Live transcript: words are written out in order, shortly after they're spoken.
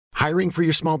Hiring for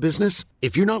your small business?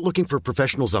 If you're not looking for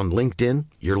professionals on LinkedIn,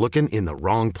 you're looking in the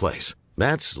wrong place.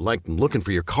 That's like looking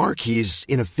for your car keys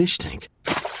in a fish tank.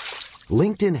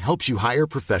 LinkedIn helps you hire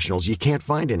professionals you can't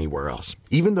find anywhere else,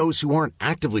 even those who aren't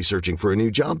actively searching for a new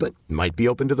job but might be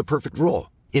open to the perfect role.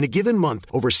 In a given month,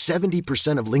 over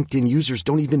 70% of LinkedIn users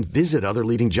don't even visit other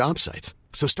leading job sites.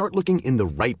 So start looking in the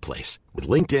right place. With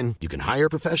LinkedIn, you can hire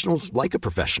professionals like a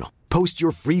professional. Post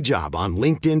your free job on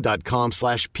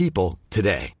linkedin.com/people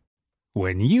today.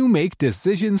 When you make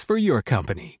decisions for your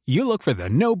company, you look for the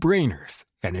no-brainers.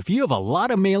 And if you have a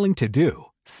lot of mailing to do,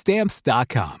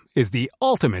 Stamps.com is the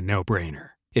ultimate no-brainer.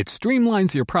 It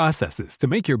streamlines your processes to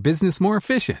make your business more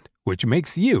efficient, which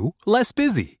makes you less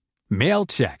busy. Mail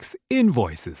checks,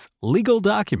 invoices, legal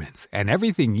documents, and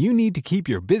everything you need to keep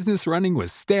your business running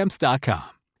with Stamps.com.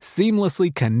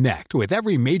 Seamlessly connect with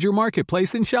every major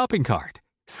marketplace and shopping cart.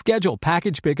 Schedule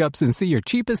package pickups and see your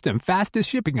cheapest and fastest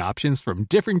shipping options from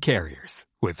different carriers.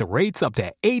 With rates up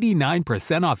to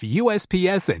 89% off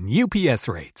USPS and UPS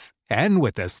rates. And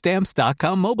with the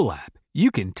Stamps.com mobile app,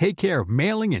 you can take care of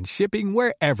mailing and shipping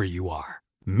wherever you are.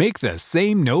 Make the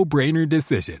same no-brainer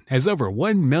decision as over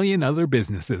 1 million other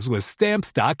businesses with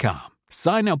Stamps.com.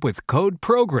 Sign up with code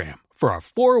PROGRAM for a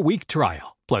 4-week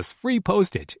trial, plus free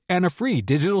postage and a free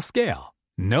digital scale.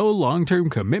 No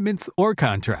long-term commitments or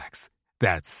contracts.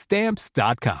 That's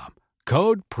Stamps.com.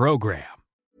 Code PROGRAM.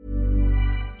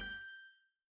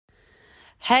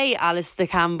 Hey, Alistair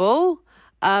Campbell.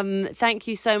 Thank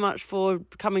you so much for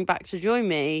coming back to join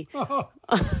me.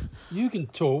 You can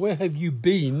talk. Where have you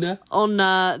been? On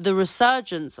the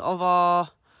resurgence of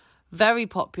our very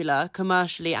popular,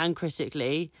 commercially and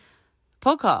critically,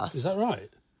 podcast. Is that right?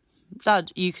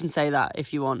 Dad, you can say that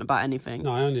if you want about anything.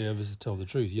 No, I only ever tell the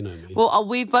truth. You know me. Well,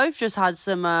 we've both just had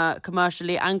some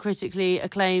commercially and critically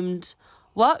acclaimed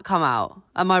work come out.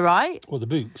 Am I right? Well, the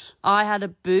books. I had a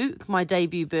book, my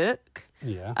debut book.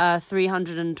 Yeah.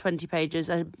 320 pages,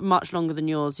 much longer than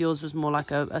yours. Yours was more like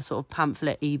a sort of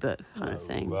pamphlet ebook kind of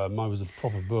thing. Mine was a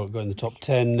proper book, got in the top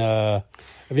 10. Have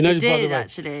you noticed? You did, by the way,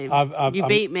 actually. You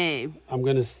beat me. I'm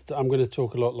gonna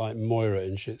talk a lot like Moira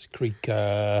in Schitt's Creek.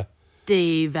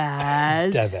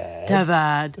 David. Bebe.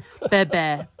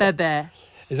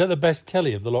 Is that the best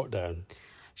telly of the lockdown?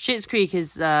 Schitt's Creek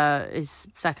is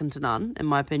second to none, in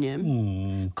my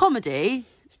opinion. Comedy,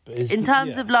 in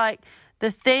terms of like the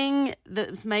thing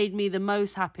that's made me the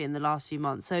most happy in the last few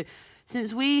months. So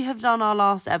since we have done our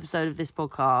last episode of this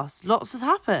podcast, lots has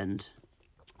happened.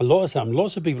 A lot has happened.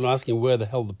 Lots of people are asking where the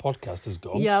hell the podcast has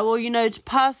gone. Yeah, well,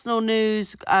 personal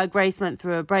news, Grace went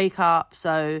through a breakup,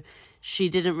 so she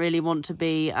didn't really want to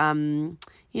be, talking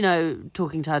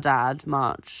to her dad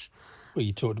much. Well,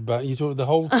 you talked the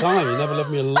whole time. You never left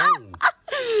me alone.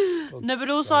 No, but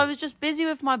also I was just busy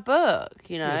with my book,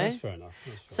 Yeah, that's fair enough.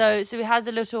 So we had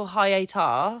a little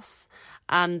hiatus,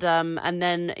 and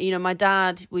then my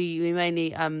dad, we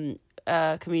mainly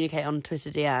communicate on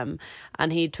Twitter DM,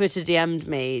 and he Twitter DM'd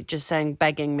me just saying,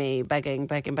 begging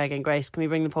Grace, can we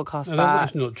bring the podcast back? That's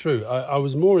actually not true. I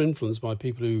was more influenced by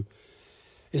people who.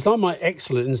 It's like my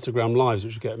excellent Instagram lives,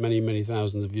 which get many, many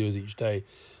thousands of viewers each day.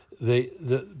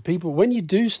 The people, when you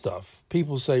do stuff,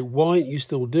 people say, why aren't you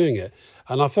still doing it?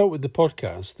 And I felt with the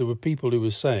podcast, there were people who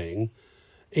were saying,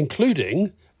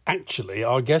 including, actually,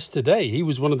 our guest today, he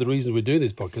was one of the reasons we're doing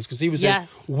this podcast, because he was saying,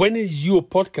 when is your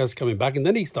podcast coming back? And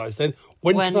then he started saying,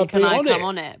 when can I come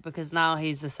on it? Because now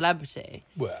he's a celebrity.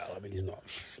 Well, I mean, he's not,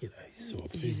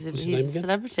 he's a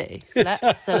celebrity.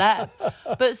 Celeb.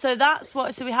 But so that's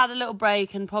what, so we had a little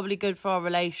break, and probably good for our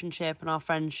relationship and our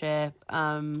friendship.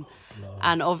 And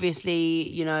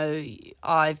obviously,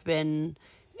 I've been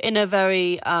in a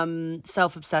very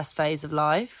self-obsessed phase of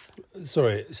life.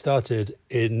 Sorry, it started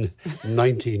in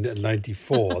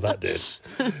 1994, that did.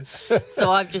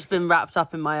 So I've just been wrapped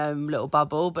up in my own little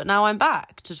bubble, but now I'm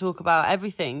back to talk about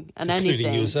everything and anything.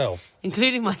 Including yourself.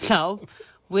 Including myself,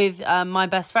 with my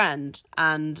best friend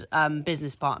and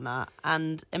business partner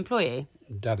and employee.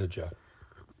 Dadager.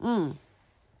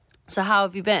 So how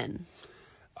have you been?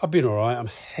 I've been all right. I'm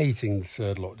hating the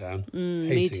third lockdown.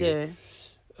 Me too.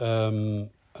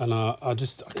 And I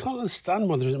can't understand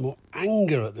why there isn't more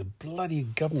anger at the bloody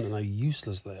government and how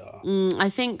useless they are. I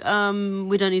think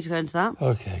we don't need to go into that.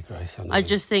 Okay, Grace, I know. I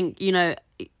just think,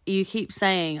 you keep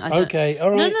saying... Okay,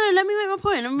 all right. No, let me make my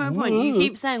point. You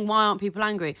keep saying, why aren't people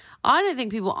angry? I don't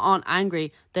think people aren't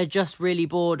angry. They're just really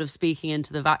bored of speaking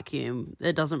into the vacuum.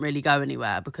 It doesn't really go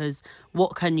anywhere, because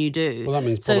what can you do? Well, that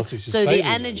means politics is So the failing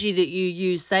energy that you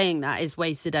use saying that is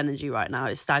wasted energy right now.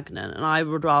 It's stagnant. And I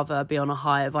would rather be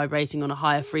vibrating on a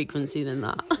higher frequency than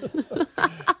that.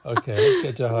 Okay, let's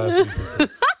get to a higher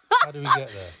frequency. How do we get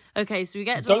there? Okay, so we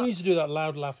get to Don't need to do that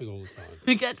loud laughing all the time.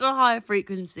 we get to a higher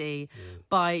frequency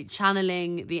by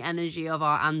channeling the energy of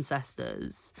our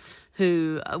ancestors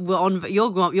who were on.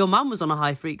 Your mum was on a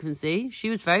high frequency. She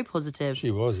was very positive.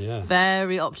 She was, yeah.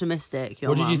 Very optimistic.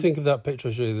 What did you think of that picture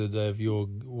I showed you the other day of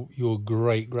your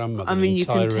great grandmother? I mean, you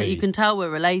Tyree? can tell we're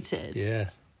related.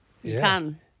 Yeah. You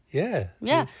can. Yeah.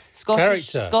 Yeah.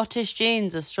 Scottish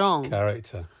genes are strong.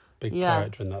 Character. Big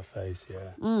character in that face,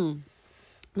 yeah.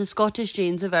 The Scottish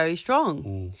genes are very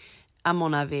strong. À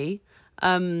mon avis.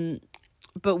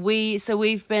 But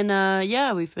we've been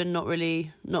not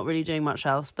really doing much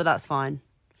else, but that's fine,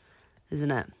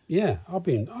 isn't it? Yeah, I've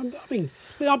been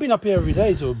up here every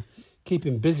day, sort of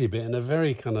keeping busy a bit in a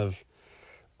very kind of,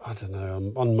 I don't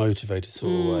know, unmotivated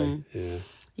sort of way. Yeah.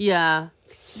 Yeah.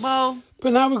 Well,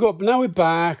 but now we're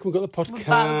back. We've got the podcast. We've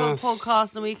got a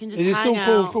podcast, and we can just Is it hang still out.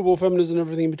 called Football, Feminism, and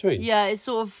Everything in Between? Yeah, it's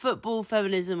sort of football,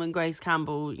 feminism, and Grace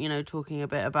Campbell. Talking a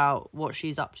bit about what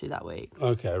she's up to that week.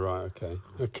 Okay, right.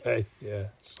 Okay, yeah,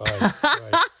 fine.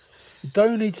 Right. You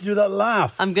don't need to do that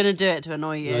laugh. I'm gonna do it to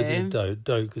annoy you. No, just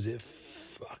don't, because it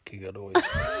fucking annoys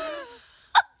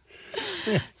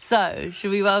me. So,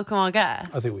 should we welcome our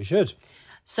guest? I think we should.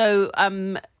 So,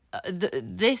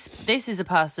 this is a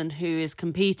person who is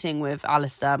competing with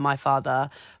Alistair, my father,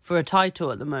 for a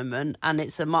title at the moment, and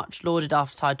it's a much lauded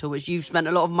after title, which you've spent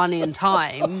a lot of money and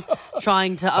time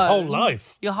trying to own.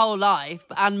 Your whole life,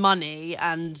 and money,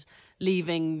 and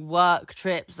leaving work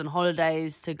trips and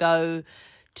holidays to go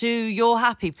to your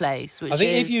happy place, which I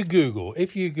think if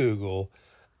you Google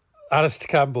Alistair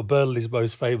Campbell, Burnley's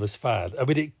most famous fan, I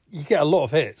mean, you get a lot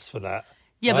of hits for that.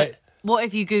 Yeah, right? but what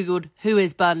if you Googled who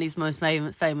is Burnley's most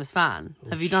famous fan?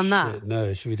 Have you done that? Shit,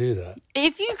 no, should we do that?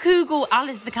 If you Google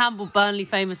Alistair Campbell, Burnley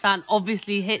famous fan,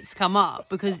 obviously hits come up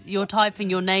because you're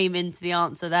typing your name into the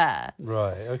answer there.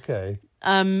 Right, okay.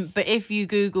 But if you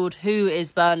Googled who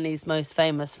is Burnley's most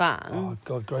famous fan... Oh,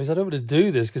 God, Grace, I don't want to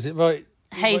do this because it might...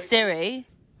 Hey, Siri,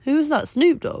 who's that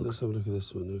Snoop Dogg? Let's have a look at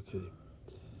this one, okay.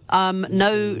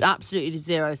 No, absolutely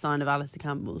zero sign of Alistair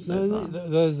Campbell so far.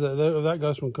 There's that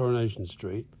guy's from Coronation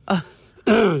Street.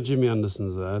 Jimmy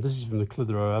Anderson's there. This is from the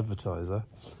Clitheroe Advertiser.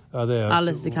 There,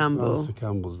 Alistair Campbell. Alistair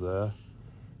Campbell's there.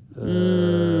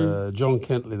 John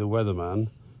Kentley, the weatherman.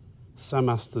 Sam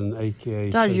Aston, a.k.a.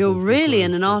 Dad, you're really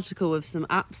in an article with some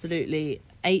absolutely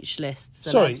H-list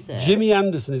Sorry, celebs here. Jimmy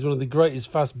Anderson is one of the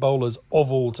greatest fast bowlers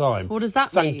of all time. What does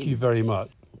that mean? Thank you very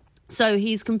much. So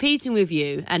he's competing with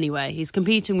you anyway. He's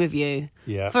competing with you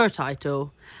for a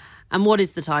title. And what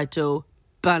is the title?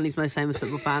 Burnley's most famous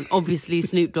football fan. Obviously,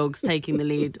 Snoop Dogg's taking the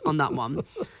lead on that one.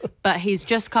 But he's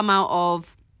just come out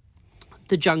of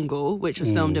The Jungle, which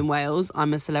was filmed in Wales.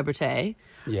 I'm a Celebrity.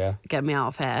 Yeah. Get me out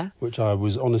of here. Which I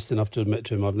was honest enough to admit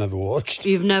to him I've never watched.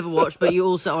 You've never watched, but you're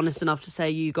also honest enough to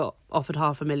say you got offered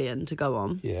 $500,000 to go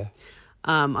on. Yeah.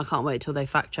 I can't wait till they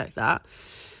fact check that.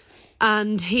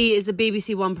 And he is a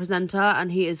BBC One presenter,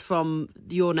 and he is from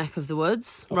your neck of the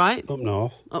woods, right? Up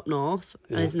north. Up north.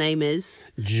 Yeah. And his name is...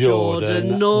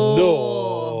 Jordan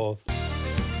North.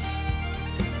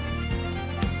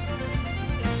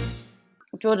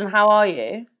 Jordan, how are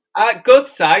you? Good,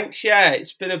 thanks. Yeah,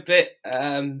 it's been a bit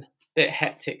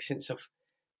hectic since I've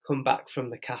come back from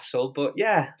the castle, but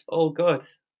yeah, all good.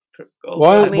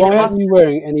 Why aren't you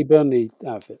wearing any Burnley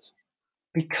outfits?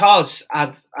 Because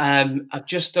I've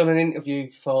just done an interview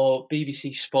for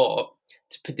BBC Sport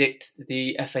to predict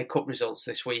the FA Cup results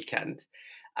this weekend,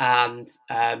 and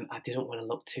I didn't want to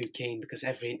look too keen because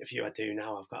every interview I do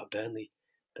now I've got a Burnley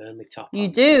top on. You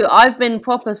do. I've been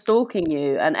proper stalking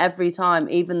you, and every time,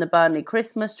 even the Burnley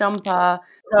Christmas jumper.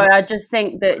 Sorry, I just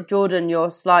think that Jordan, you're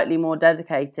slightly more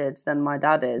dedicated than my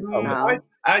dad is now.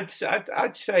 I'd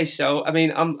say so. I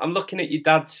mean, I'm looking at your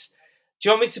dad's. Do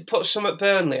you want me to put some at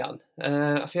Burnley on?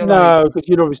 I feel no, because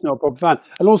you're obviously not a proper fan.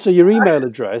 And also your email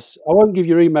address. I won't give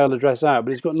your email address out,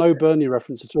 but it's got no Burnley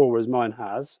reference at all, whereas mine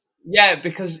has. Yeah,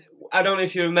 because I don't know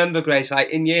if you remember, Grace, like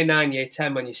in year 9, year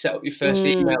 10, when you set up your first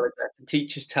email address, the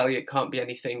teachers tell you it can't be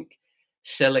anything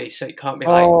silly, so it can't be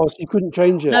like... Oh, so you couldn't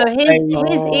change it? No, his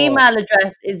email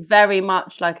address is very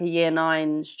much like a year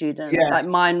 9 student. Yeah. Like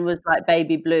mine was like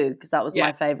baby blue, because that was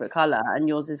my favourite colour, and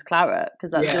yours is claret,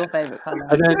 because that's your favourite colour.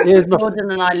 And then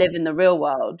Jordan and I live in the real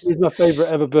world. Here's my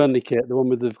favourite ever Burnley kit, the one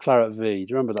with the claret V.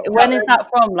 Do you remember that one? When is that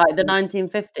from? Like the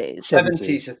 1950s?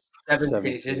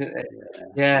 70s, isn't it?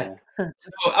 Yeah. So,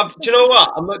 do you know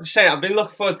what? I'm not just saying. I've been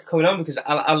looking forward to coming on because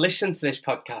I listened to this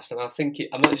podcast and I think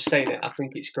I'm not just saying it. I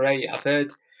think it's great. I've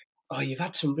heard. Oh, you've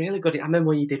had some really good. I remember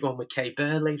when you did one with Kay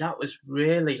Burley. That was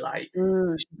really like.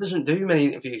 She doesn't do many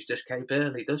interviews, just Kay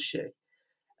Burley, does she?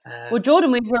 Well,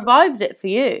 Jordan, we've revived it for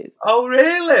you. Oh,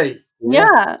 really?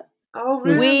 Yeah. Oh,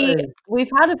 really? We've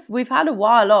had a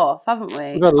while off, haven't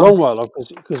we? We've had a long while off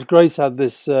because Grace had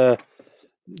this.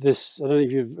 This I don't know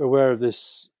if you're aware of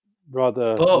this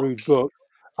rather rude book.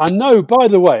 I know. By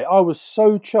the way, I was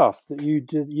so chuffed that you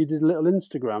did a little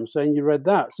Instagram saying you read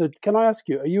that. So can I ask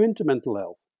you, are you into mental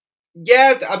health?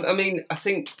 Yeah, I mean, I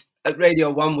think at Radio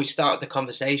 1 we started the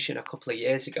conversation a couple of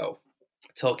years ago,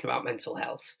 talking about mental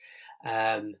health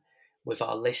with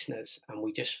our listeners, and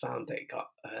we just found that it got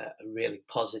a really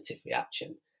positive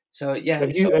reaction. So yeah,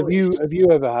 have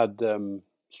you ever had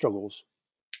struggles?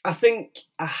 I think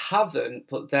I haven't,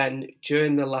 but then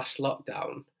during the last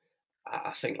lockdown,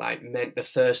 I think like the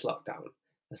first lockdown,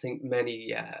 I think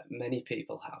many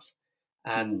people have,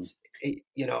 and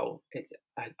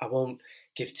I won't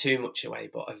give too much away,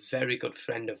 but a very good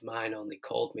friend of mine only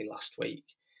called me last week,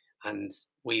 and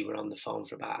we were on the phone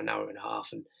for about an hour and a half,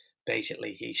 and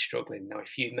basically he's struggling. Now,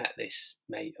 if you met this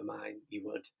mate of mine, you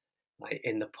would, like,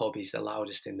 in the pub, he's the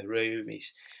loudest in the room,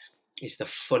 he's the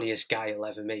funniest guy you'll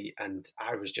ever meet, and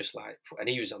I was just like, and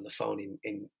he was on the phone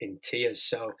in tears.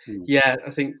 So yeah,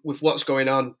 I think with what's going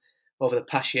on over the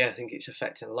past year, I think it's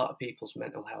affecting a lot of people's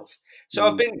mental health. So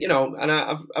I've been, and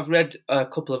I've read a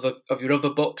couple of your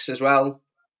other books as well,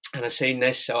 and I've seen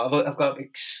this. So I've got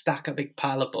a big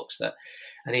pile of books that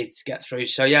I need to get through.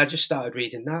 So yeah, I just started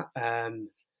reading that.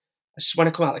 Just when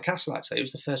I come out of the castle, actually, it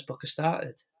was the first book I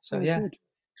started. So yeah. Good.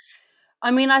 I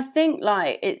mean, I think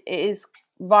like it is.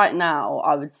 Right now,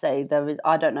 I would say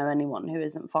I don't know anyone who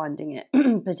isn't finding it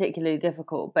particularly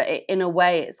difficult, but in a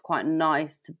way it's quite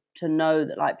nice to know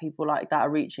that like people like that are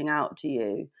reaching out to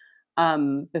you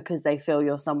because they feel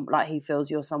he feels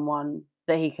you're someone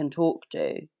that he can talk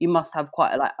to. You must have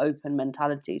quite a like open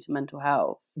mentality to mental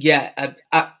health. Yeah,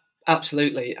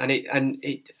 absolutely. And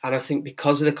I think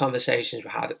because of the conversations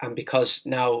we had, and because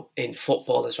now in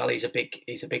football as well, he's a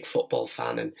big football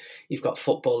fan, and you've got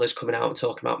footballers coming out and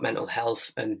talking about mental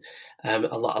health, and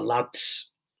a lot of lads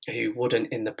who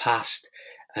wouldn't in the past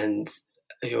and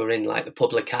who are in like the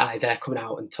public eye, they're coming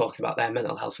out and talking about their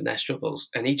mental health and their struggles.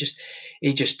 And he just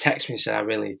texted me and said, I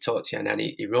really need to talk to you. And then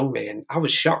he rung me, and I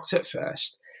was shocked at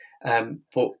first,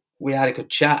 but we had a good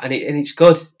chat, and it's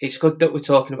good. It's good that we're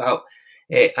talking about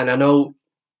it. And I know,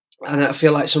 and I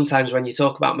feel like sometimes when you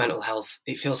talk about mental health,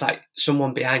 it feels like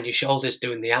someone behind your shoulders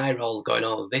doing the eye roll, going,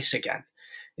 "Oh, this again,"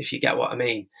 if you get what I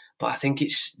mean. But I think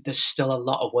there's still a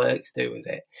lot of work to do with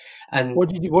it. And what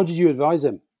did you advise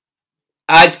him?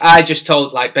 I just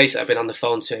told, like, basically I've been on the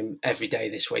phone to him every day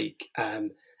this week,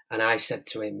 and I said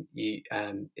to him,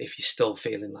 if you're still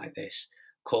feeling like this,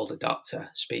 call the doctor,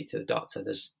 speak to the doctor.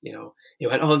 He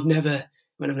went, "Oh, I've never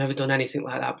done anything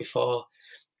like that before.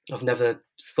 I've never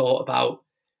thought about."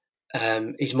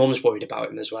 His mum's worried about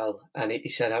him as well, and he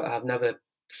said, "I've never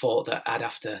thought that I'd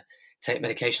have to take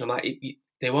medication." I'm like,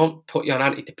 they won't put you on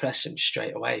antidepressants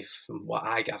straight away. From what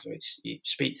I gather, it's you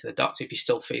speak to the doctor if you're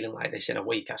still feeling like this in a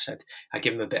week. I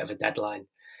give him a bit of a deadline,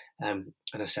 and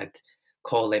I said,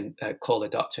 call the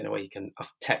doctor in a week, and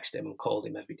I've texted him and called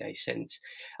him every day since.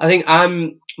 I think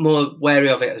I'm more wary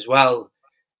of it as well.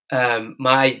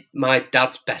 My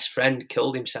dad's best friend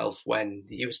killed himself when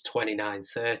he was 29,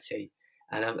 30.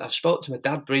 And I've spoke to my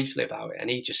dad briefly about it, and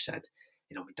he just said,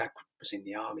 my dad was in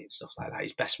the army and stuff like that.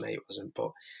 His best mate wasn't,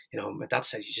 but my dad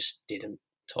said he just didn't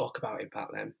talk about it back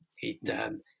then. He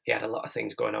had a lot of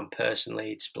things going on personally.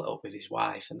 He'd split up with his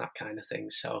wife and that kind of thing.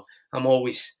 So I'm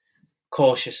always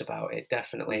cautious about it,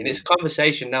 definitely. And it's a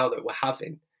conversation now that we're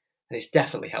having, and it's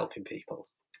definitely helping people.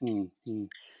 Mm-hmm.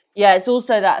 Yeah, it's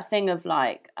also that thing of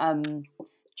like,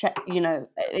 check,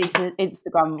 it's an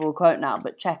Instagrammable quote now,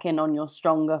 but check in on your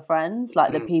stronger friends,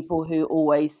 like the people who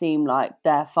always seem like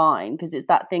they're fine, because it's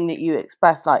that thing that you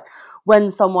express, like when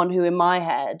someone who in my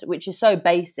head, which is so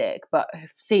basic but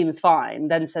seems fine,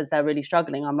 then says they're really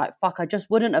struggling, I'm like, fuck, I just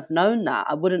wouldn't have known that.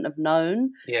 I wouldn't have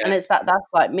known. Yeah. And it's that's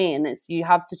like me, and it's you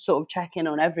have to sort of check in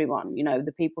on everyone,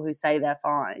 the people who say they're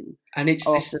fine. And it's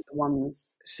this, the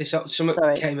ones.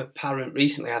 Something became apparent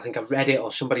recently. I think I read it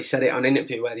or somebody said it on an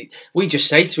interview where we just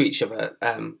say to each other,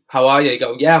 "How are you?" You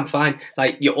go, "Yeah, I'm fine."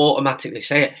 Like you automatically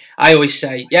say it. I always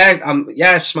say, "Yeah, I'm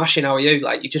smashing. How are you?"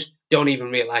 Like you just don't even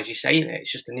realise you're saying it.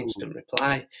 It's just an instant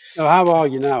reply. No, how are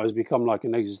you now has become like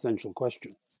an existential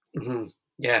question. Mm-hmm.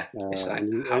 Yeah, it's like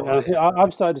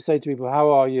I've started to say to people, "How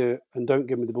are you?" and don't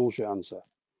give me the bullshit answer.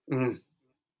 Mm.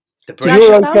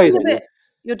 You're okay then?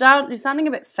 You're sounding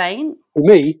a bit faint. For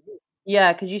me?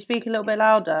 Yeah, could you speak a little bit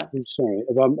louder? I'm sorry.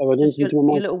 Have I done something to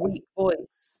my your little weak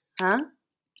voice. Huh?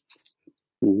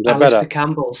 Alistair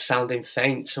Campbell's sounding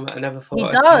faint. Something I never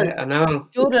thought. He does. I know.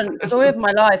 Jordan, story of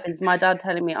my life is my dad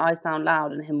telling me I sound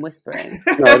loud and him whispering.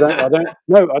 No,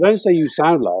 I don't say you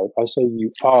sound loud. I say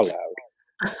you are loud.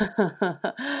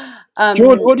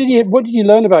 Jordan, what did you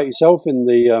learn about yourself in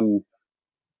the?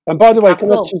 And by the way,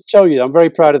 can I just tell you, I'm very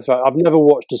proud of the fact I've never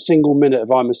watched a single minute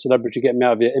of I'm a Celebrity Get Me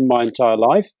Out of Here in my entire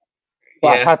life. But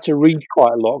I've had to read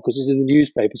quite a lot because it's in the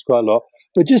newspapers quite a lot.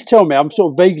 But just tell me, I'm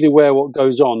sort of vaguely aware of what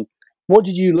goes on. What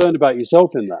did you learn about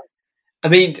yourself in that? I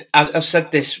mean, I've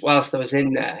said this whilst I was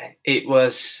in there. It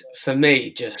was, for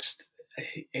me, just...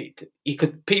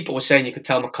 people were saying you could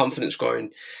tell my confidence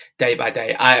growing day by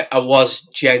day. I was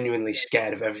genuinely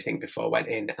scared of everything before I went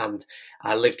in, and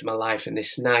I lived my life in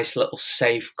this nice little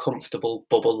safe, comfortable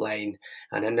bubble lane,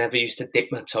 and I never used to dip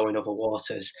my toe in other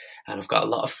waters, and I've got a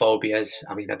lot of phobias.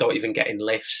 I mean, I don't even get in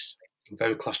lifts. I'm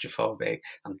very claustrophobic.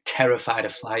 I'm terrified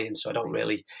of flying, so I don't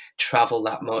really travel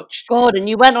that much. God, and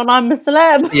you went on I'm a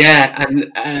Celeb. Yeah,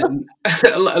 and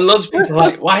lots of people are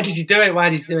like, why did you do it? Why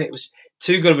did you do it? It was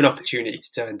too good of an opportunity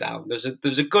to turn down. There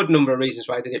was a good number of reasons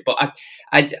why I did it, but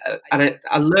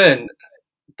I learned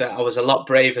that I was a lot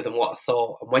braver than what I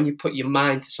thought. And when you put your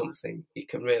mind to something, you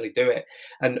can really do it.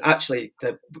 And actually,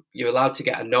 you're allowed to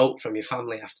get a note from your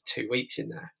family after 2 weeks in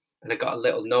there. And I got a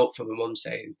little note from my mum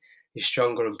saying, "You're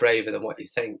stronger and braver than what you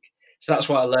think." So that's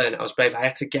what I learned. I was brave. I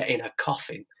had to get in a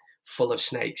coffin full of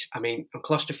snakes. I mean, I'm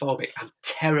claustrophobic. I'm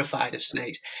terrified of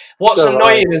snakes. What's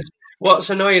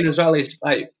annoying as well is,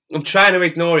 like, I'm trying to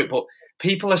ignore it, but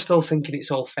people are still thinking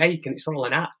it's all fake and it's all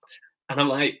an act. And I'm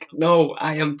like, no,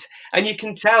 I am. And you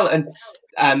can tell. And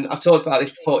I've talked about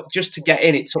this before. Just to get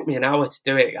in, it took me an hour to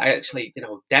do it. I actually,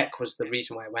 Deck was the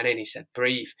reason why I went in. He said,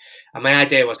 breathe. And my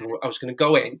idea was I was going to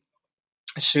go in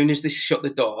as soon as they shut the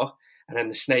door and then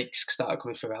the snakes started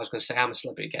coming through. I was going to say, I'm a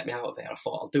celebrity, get me out of here. I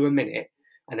thought I'll do a minute.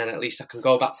 And then at least I can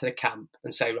go back to the camp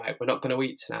and say, right, we're not going to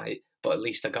eat tonight, but at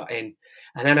least I got in.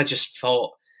 And then I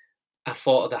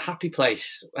thought of the Happy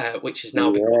Place, which is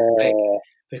now become big,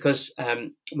 because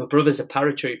my brother's a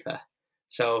paratrooper.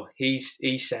 So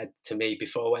he said to me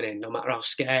before I went in, no matter how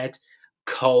scared,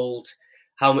 cold,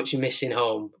 how much you're missing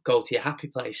home, go to your Happy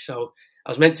Place. So I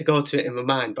was meant to go to it in my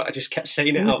mind, but I just kept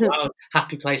saying it out loud.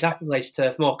 Happy Place,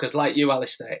 Turf Moor. Because like you,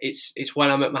 Alistair, it's when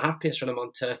I'm at my happiest when I'm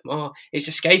on Turf Moor. It's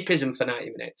escapism for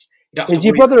 90 minutes. Is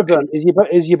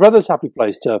your brother's Happy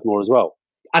Place Turf Moor as well?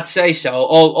 I'd say so.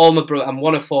 All my brother. I'm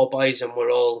one of 4 boys, and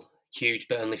we're all huge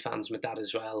Burnley fans. My dad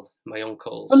as well. My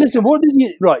uncles. Well, listen, what did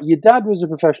you... Right, your dad was a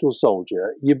professional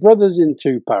soldier. Your brother's in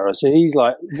 2 para, so he's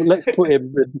like, let's put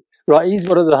him... Right, he's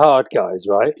one of the hard guys,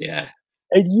 right? Yeah.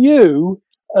 And you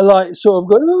are like sort of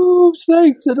going, oh,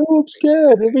 snakes, and oh, I'm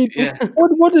scared. I mean,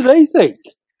 what do they think?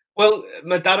 Well,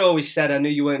 my dad always said, I knew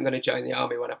you weren't going to join the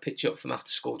army when I picked you up from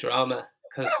after school drama.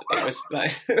 Because it was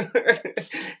like,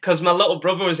 because my little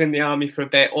brother was in the army for a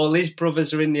bit. All his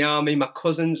brothers are in the army. My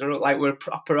cousins are like, we're a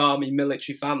proper army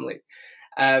military family.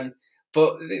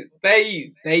 But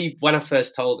they, when I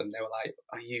first told them, they were like,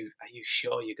 "Are you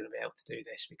sure you're going to be able to do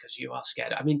this? Because you are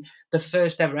scared." I mean, the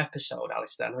first ever episode,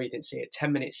 Alistair, I know you didn't see it.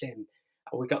 10 minutes in,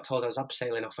 we got told I was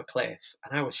abseiling off a cliff,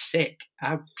 and I was sick.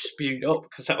 I spewed up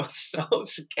because I was so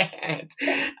scared.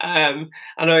 I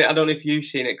don't know if you've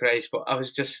seen it, Grace, but I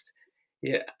was just.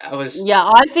 Yeah,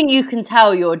 I think you can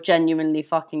tell you're genuinely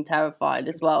fucking terrified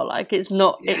as well. Like, it's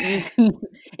not.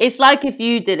 It's like if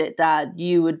you did it, Dad,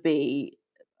 you would be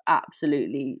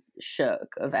absolutely shook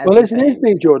of everything. Well, listen, here's the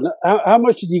thing, Jordan. How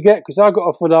much did you get? Because I got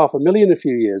offered $500,000 a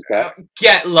few years back.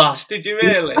 Get lost? Did you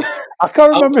really? I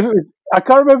can't remember if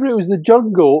it was the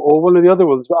Jungle or one of the other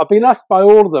ones, but I've been asked by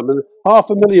all of them, and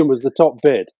 $500,000 was the top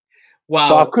bid.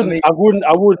 Wow! But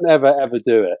I wouldn't ever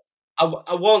do it.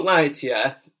 I won't lie to you,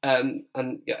 and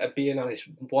being honest,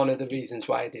 one of the reasons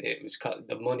why I did it was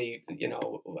the money.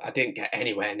 I didn't get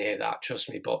anywhere near that.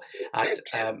 Trust me, but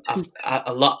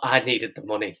I needed the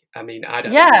money. I mean,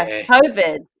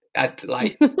 COVID.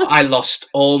 I lost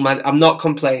all my. I'm not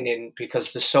complaining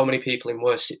because there's so many people in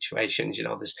worse situations.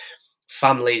 There's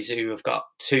families who have got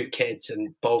 2 kids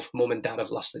and both mum and dad have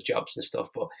lost their jobs and stuff.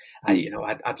 But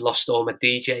I'd lost all my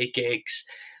DJ gigs.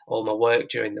 All my work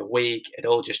during the week, it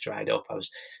all just dried up.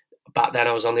 Back then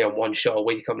I was only on 1 show a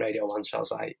week on Radio 1, so I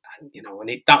was like,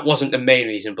 that wasn't the main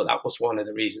reason, but that was one of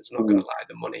the reasons. I'm not going to lie,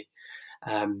 the money.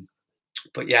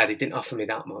 But yeah, they didn't offer me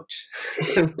that much.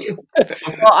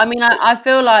 Well, I mean, I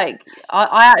feel like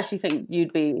I actually think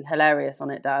you'd be hilarious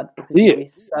on it, Dad, because you'd be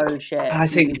so shit. I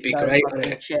think you'd be great on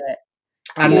it. Shit.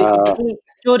 And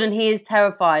Jordan, he is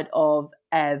terrified of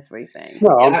everything.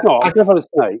 No, I'm not. I'm terrified of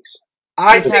snakes.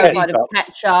 I'm terrified of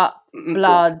ketchup,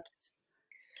 blood,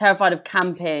 terrified of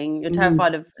camping. You're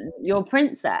terrified of your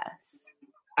princess.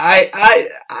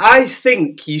 I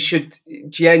think you should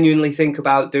genuinely think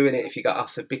about doing it if you got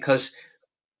offered, because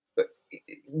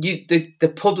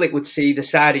the public would see the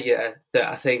side of you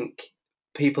that I think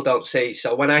people don't see.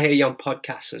 So when I hear you on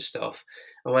podcasts and stuff,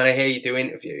 and when I hear you do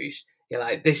interviews, you're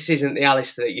like, this isn't the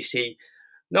Alistair that you see,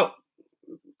 not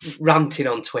ranting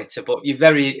on Twitter, but you're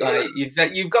very like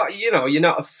you've got, you know, you're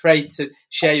not afraid to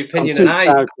share your opinion.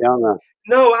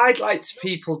 No, I'd like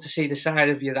people to see the side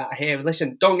of you that I hear.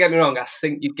 Listen, don't get me wrong. I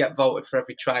think you'd get voted for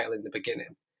every trial in the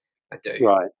beginning. I do.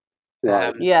 Right.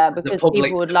 Because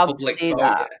people would love to see that.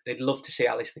 Yeah. They'd love to see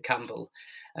Alistair Campbell.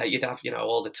 You'd have, you know,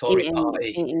 all the Tory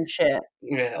party eating shit.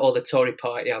 Yeah, all the Tory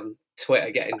party on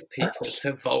Twitter getting people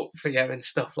to vote for you and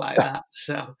stuff like that.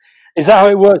 So, is that how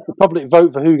it works? The public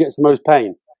vote for who gets the most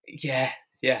pain? Yeah,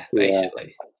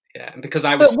 basically. Yeah, and because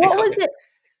I was. But what was it?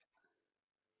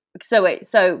 So wait,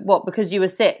 so what? Because you were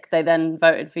sick, they then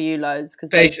voted for you loads?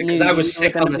 Basically, because I was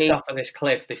sick on the top of this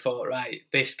cliff, they thought, right,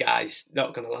 this guy's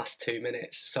not going to last 2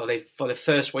 minutes. So for the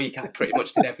first week, I pretty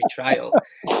much did every trial.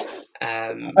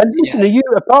 And listen, are you,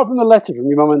 apart from the letter from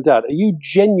your mum and dad, are you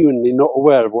genuinely not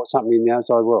aware of what's happening in the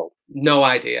outside world? No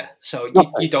idea. So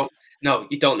you don't know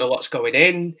what's going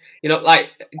in. You know, like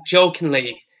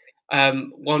jokingly,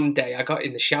 one day I got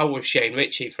in the shower with Shane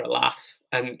Ritchie for a laugh,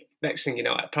 and next thing you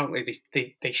know, apparently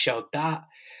they showed that.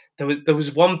 There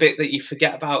was one bit that you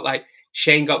forget about, like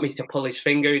Shane got me to pull his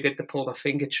finger. He did the pull my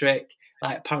finger trick.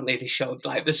 Like apparently they showed,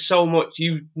 like there's so much,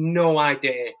 you've no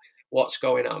idea what's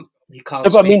going on. You can't.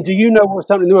 No, but I mean, do you know what's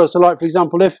happening in the world? So, like for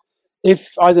example,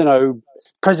 if I don't know,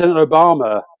 President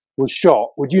Obama was shot,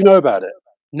 would you know about it?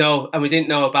 No, and we didn't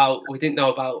know about.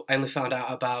 I only found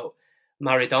out about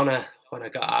Maradona when I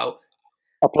got out.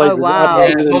 I played with wow.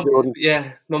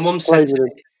 Yeah, my mum said to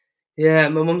me, my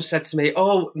mum said to me,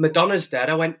 "Oh, Madonna's dead."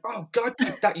 I went, "Oh God,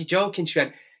 that you're joking." She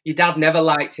went, "Your dad never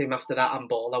liked him after that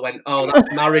handball." I went, "Oh,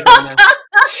 that's Maradona."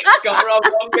 She got wrong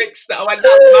mixed. I went,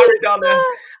 "That's Maradona."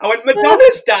 I went,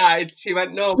 "Madonna's died." She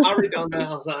went, "No, Maradona."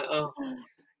 I was like, "Oh,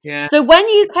 yeah." So when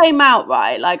you came out,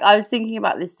 right? Like I was thinking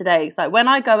about this today. It's like when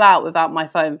I go out without my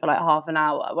phone for like half an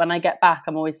hour, when I get back,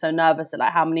 I'm always so nervous at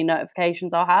like how many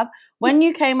notifications I'll have. When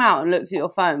you came out and looked at your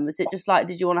phone, was it just like,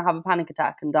 did you want to have a panic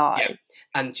attack and die? Yeah.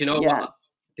 And do you know what?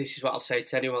 This is what I'll say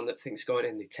to anyone that thinks going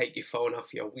in, they take your phone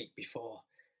off you a week before.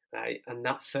 Right, and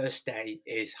that first day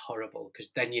is horrible because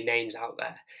then your name's out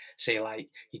there. So you're like,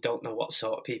 you don't know what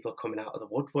sort of people are coming out of the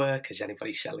woodwork. Is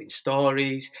anybody selling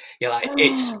stories? You're like,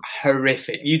 it's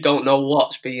horrific. You don't know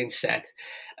what's being said.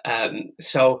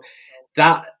 So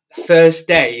that first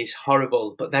day is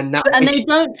horrible, but then they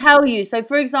don't tell you. So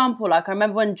for example, like I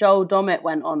remember when Joel Dommett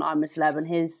went on I'm a Celeb and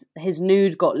his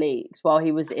nude got leaked while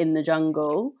he was in the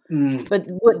jungle. But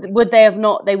would they have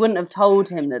not? They wouldn't have told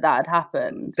him that had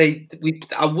happened.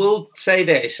 I will say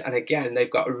this, and again, they've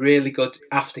got a really good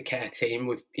aftercare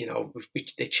team.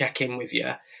 They check in with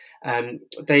you.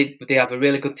 They have a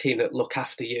really good team that look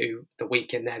after you the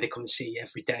week in there. They come and see you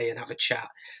every day and have a chat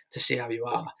to see how you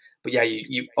are. But yeah,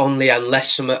 you only,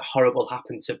 unless something horrible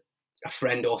happened to a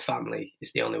friend or family,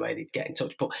 is the only way they'd get in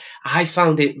touch. But I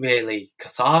found it really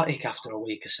cathartic after a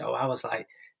week or so. I was like,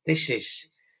 this is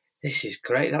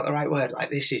great. Is that the right word? Like,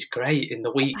 this is great in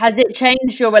the week. Has it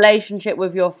changed your relationship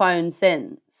with your phone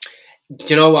since? Do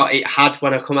you know what? It had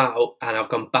when I come out, and I've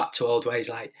gone back to old ways.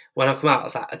 Like, when I come out, I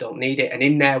was like, I don't need it. And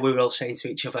in there, we were all saying to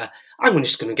each other, I'm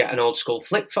just going to get an old school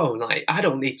flip phone. Like, I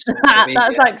don't need to.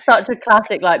 That's like such a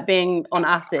classic, like being on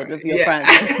acid with your friends.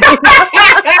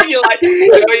 You're like,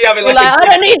 you're having like I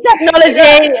don't need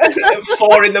technology. At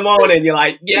 4 a.m, you're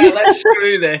like, yeah, let's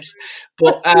screw this.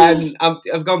 But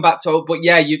I've gone back to, but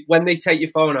yeah, when they take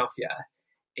your phone off you,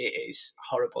 it is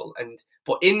horrible.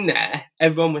 But in there,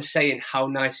 everyone was saying how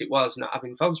nice it was not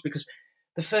having phones, because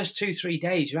the first 2-3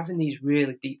 days you're having these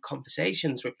really deep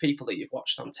conversations with people that you've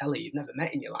watched on telly you've never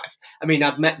met in your life. I mean,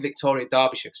 I'd met Victoria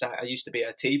Derbyshire because I used to be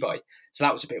her T-boy, so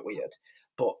that was a bit weird.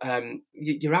 But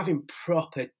you're having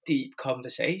proper deep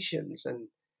conversations, and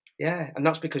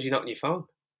that's because you're not on your phone.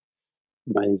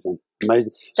 Amazing.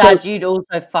 Dad, you'd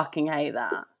also fucking hate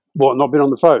that. What, not being on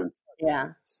the phone?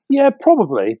 Yeah,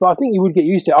 probably, but I think you would get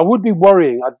used to it. I would be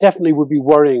worrying. I definitely would be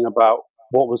worrying about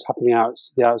what was happening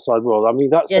the outside world. I mean,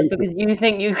 that's because you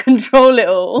think you control it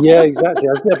all. Yeah, exactly.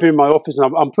 I was up in my office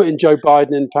and I'm putting Joe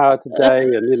Biden in power today,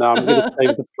 and I'm going to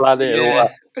save the planet and all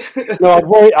that.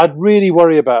 No, I'd really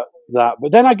worry about that.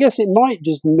 But then I guess it might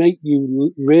just make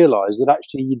you realise that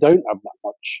actually you don't have that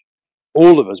much.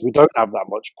 All of us, we don't have that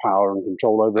much power and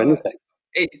control over anything.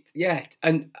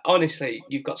 And honestly,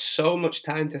 you've got so much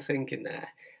time to think in there.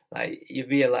 Like, you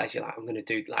realise, you're like, I'm going to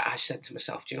do, like I said to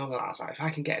myself, do you know what? I was like, if I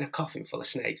can get in a coffin full of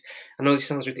snakes, I know this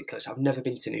sounds ridiculous, I've never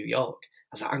been to New York.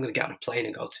 I was like, I'm going to get on a plane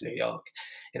and go to New York.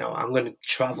 I'm going to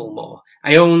travel more.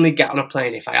 I only get on a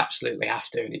plane if I absolutely have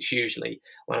to, and it's usually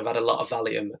when I've had a lot of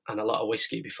Valium and a lot of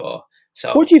whiskey before,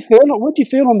 So, what do you feel? What do you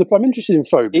feel on the? I'm interested in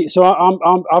phobia. So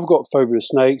I've got phobia of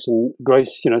snakes, and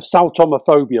Grace,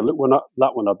 saltomophobia. Look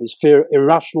that one up. It's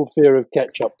irrational fear of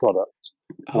ketchup products.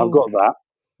 And I've got that.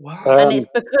 Wow. And it's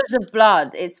because of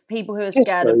blood. It's people who are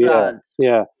scared of blood.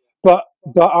 Yeah. But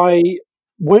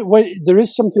when there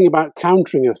is something about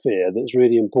countering a fear that's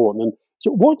really important. And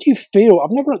so, what do you feel? I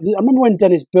remember when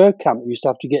Dennis Bergkamp used to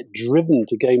have to get driven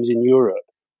to games in Europe,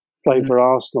 playing for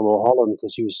Arsenal or Holland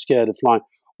because he was scared of flying.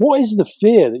 What is the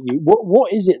fear that you?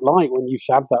 What is it like when you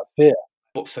have that fear?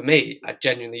 But for me, I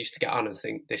genuinely used to get on and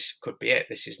think this could be it.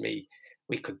 This is me.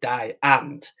 We could die,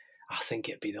 and I think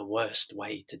it'd be the worst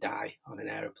way to die on an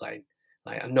aeroplane.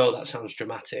 Like, I know that sounds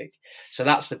dramatic. So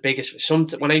that's the biggest.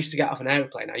 When I used to get off an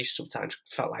aeroplane, I used to sometimes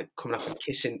felt like coming off and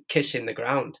kissing the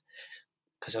ground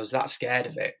because I was that scared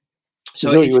of it. So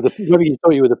maybe you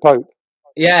thought you were the Pope.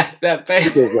 Yeah,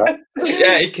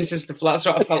 yeah, he kisses the floor. That's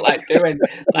what I felt like doing,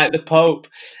 like the Pope.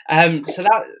 So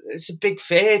it's a big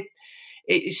fear.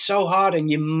 It's so hard,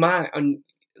 and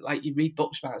like you read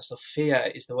books about it, stuff.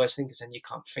 Fear is the worst thing because then you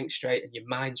can't think straight, and your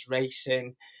mind's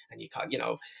racing, and you can't.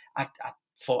 I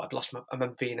thought I'd lost my. I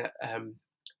remember being at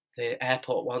the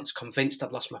airport once, convinced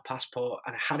I'd lost my passport,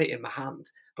 and I had it in my hand,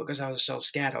 but because I was so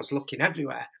scared, I was looking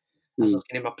everywhere. I was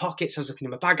looking in my pockets, I was looking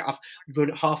in my bag. I've run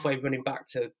halfway running back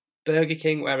to Burger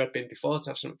King where I'd been before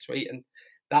to have something to eat, and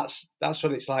that's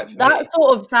what it's like for me. That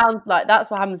sort of sounds like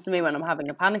that's what happens to me when I'm having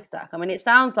a panic attack. I mean, it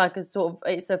sounds like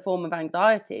it's a form of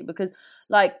anxiety because,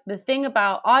 like,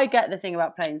 I get the thing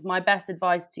about planes. My best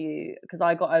advice to you, because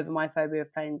I got over my phobia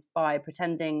of planes by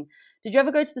pretending. Did you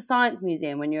ever go to the Science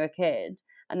Museum when you were a kid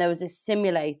and there was this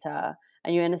simulator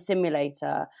and you're in a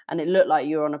simulator and it looked like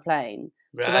you were on a plane?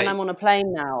 Right. So when I'm on a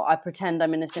plane now, I pretend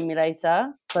I'm in a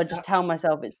simulator. So I just tell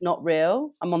myself it's not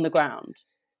real. I'm on the ground.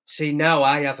 See, now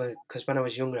because when I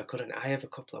was younger, I have a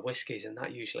couple of whiskies and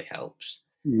that usually helps.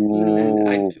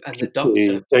 And the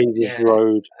doctor, dangerous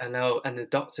road. I know, and the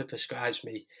doctor prescribes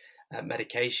me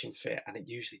medication for it, and it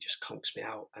usually just conks me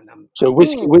out. And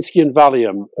whiskey and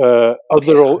Valium.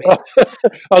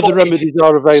 Other remedies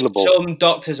are available. Some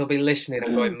doctors will be listening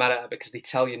and going mad at it because they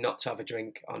tell you not to have a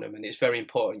drink on them, and it's very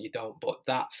important you don't. But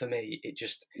that, for me, it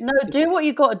just do what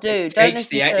you got to do. Don't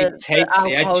listen to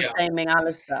alcohol shaming,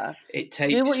 Alistair.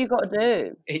 Do what you got to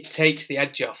do. It takes the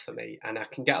edge off for me, and I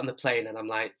can get on the plane and I'm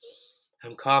like,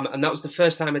 I'm calm. And that was the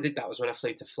first time I did that was when I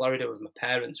flew to Florida with my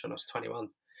parents when I was 21, and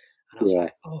I was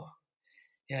like, oh.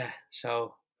 Yeah,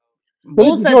 so...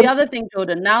 Also, the other thing,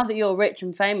 Jordan, now that you're rich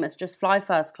and famous, just fly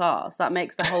first class. That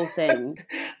makes the whole thing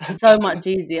so much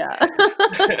easier.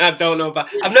 I don't know about...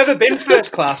 I've never been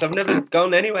first class. I've never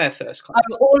gone anywhere first class.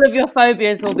 All of your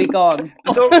phobias will be gone.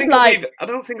 I don't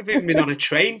think I've even been on a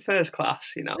train first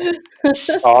class,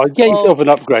 Get yourself an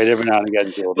upgrade every now and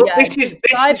again, Jordan. But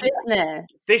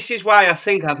this is why I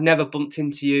think I've never bumped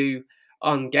into you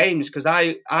on games, because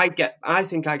I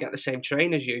think I get the same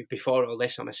train as you before all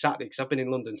this on a Saturday, because I've been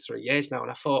in London 3 years now, and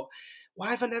I thought,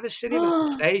 why have I never seen him at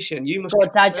the station? You must.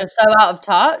 God, Dad, you're so out of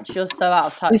touch. You're so out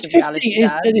of touch. It's 50.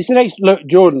 It's an extra. Look,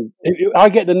 Jordan. I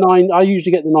get the 9. I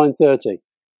usually get the 9:30.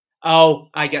 Oh,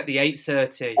 I get the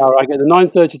 8:30. Oh, I get the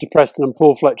 9:30 to Preston, and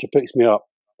Paul Fletcher picks me up.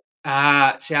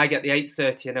 See, I get the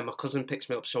 8:30, and then my cousin picks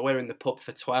me up. So we're in the pub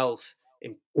for 12.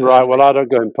 Right. Well, I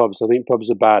don't go in pubs. I think pubs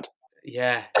are bad.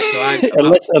 Yeah,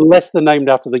 unless they're named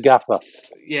after the gaffer.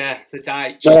 Yeah, the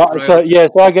Dyche. So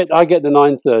I get the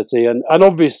 9:30, and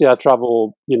obviously I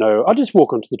travel. I just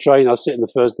walk onto the train. I sit in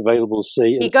the first available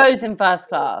seat. He goes in first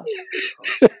class.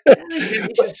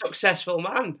 He's a successful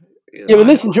man. Yeah, but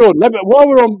listen, Jordan. While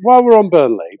we're on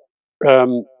Burnley,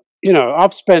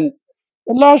 I've spent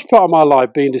a large part of my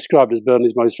life being described as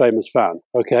Burnley's most famous fan.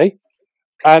 Okay,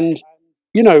 and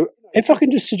if I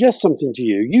can just suggest something to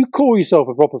you, you call yourself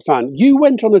a proper fan. You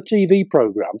went on a TV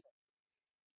programme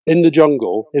in the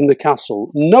jungle, in the castle,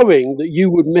 knowing that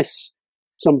you would miss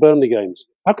some Burnley games.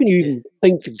 How can you even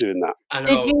think of doing that?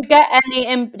 Did you get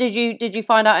any? Did you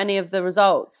find out any of the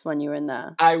results when you were in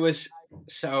there? I was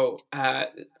trying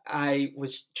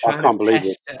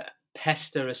to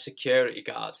pester a security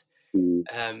guard.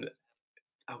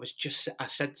 I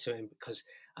said to him, because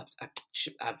I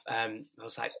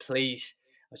was like, please.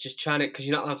 I was just trying to, because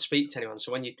you're not allowed to speak to anyone. So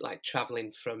when you're like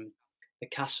travelling from the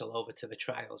castle over to the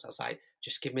trials, I was like,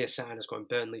 just give me a sign. I was going,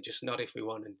 Burnley, just nod if we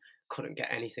won, and couldn't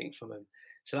get anything from him.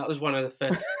 So that was one of the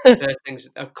first things.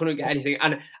 I couldn't get anything.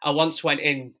 And I once went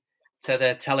in to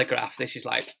the Telegraph. This is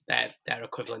like their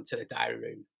equivalent to the diary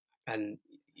room. And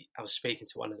I was speaking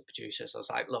to one of the producers. I was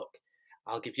like, look,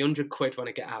 I'll give you £100 when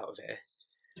I get out of here.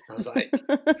 I was like,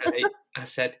 I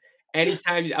said,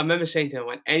 anytime, I remember saying to him, I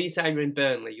went, anytime you're in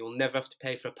Burnley, you'll never have to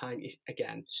pay for a pint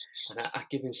again. And I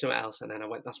give him something else. And then I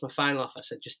went, that's my final offer. I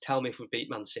said, just tell me if we beat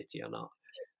Man City or not.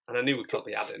 And I knew we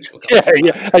probably hadn't.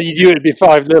 Yeah. And you knew it'd be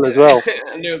 5-0 as well.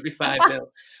 I knew it'd be 5-0.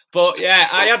 But yeah,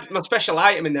 I had my special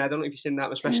item in there. I don't know if you've seen that.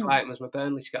 My special item was my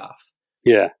Burnley scarf.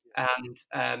 Yeah. And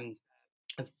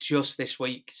I've just this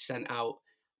week sent out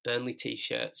Burnley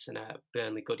t-shirts and a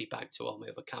Burnley goodie bag to all my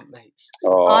other campmates.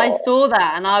 Oh. I saw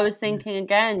that and I was thinking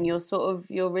again, you're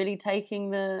really taking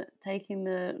the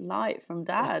light from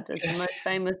Dad as the most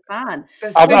famous fan.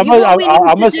 I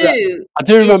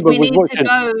do remember we need to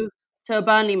go to a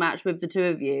Burnley match with the two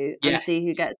of you and see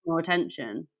who gets more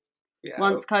attention. Yeah.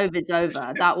 Once COVID's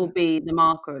over, that will be the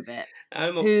marker of it.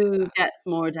 Who gets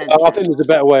more attention? I think there's a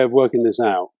better way of working this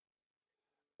out.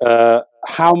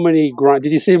 How many grounds?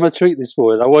 Did you see my tweet this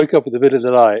morning? I woke up in the middle of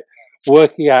the night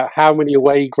working out how many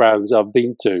away grounds I've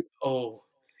been to. Oh,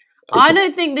 I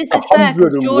don't think this is fair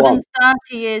because Jordan's 30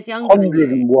 years younger than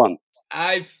you. 101.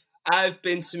 I've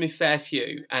been to my fair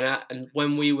few, and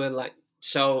when we were like,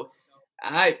 so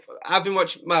I've been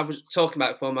watching. I was talking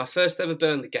about it for my first ever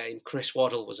Burnley game. Chris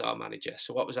Waddle was our manager.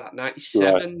 So what was that?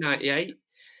 97, right. 98.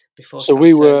 Before. So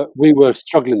we were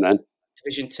struggling then.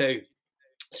 Division 2.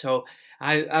 So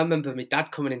I remember my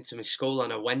dad coming into my school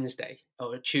on a Wednesday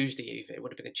or a Tuesday even. It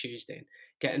would have been a Tuesday, and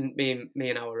getting me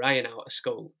and our Ryan out of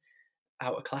school,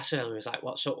 out of class early. He was like,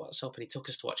 "What's up? What's up?" And he took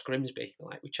us to watch Grimsby.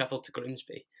 Like we travelled to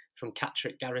Grimsby from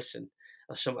Catterick Garrison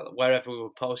or somewhere, wherever we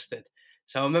were posted.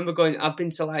 So I remember going. I've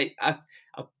been to like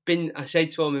I say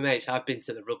to all my mates, I've been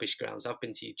to the rubbish grounds. I've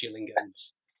been to your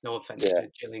Gillinghams. No offence to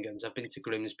Gillinghams. I've been to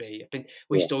Grimsby.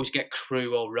 We used to always get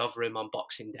Crewe or Rotherham on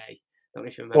Boxing Day. I don't know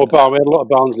if you remember. We had a lot of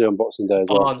Barnsley on Boxing Day as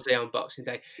well. Barnsley on Boxing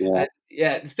Day.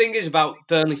 Yeah. The thing is about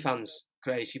Burnley fans,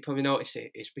 Grace, you probably notice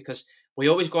it, is because we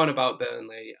always go on about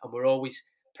Burnley and we're always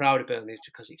proud of Burnley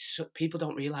because people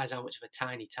don't realise how much of a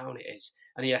tiny town it is.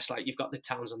 And yes, like you've got the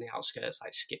towns on the outskirts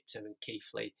like Skipton and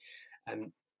Keighley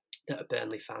that are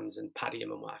Burnley fans and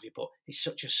Padiham and what have you, but it's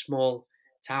such a small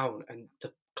town and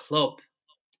the club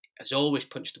has always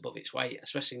punched above its weight,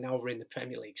 especially now we're in the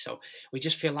Premier League. So we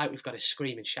just feel like we've got to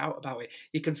scream and shout about it.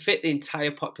 You can fit the entire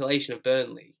population of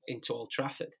Burnley into Old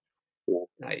Trafford.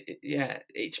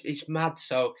 It's mad.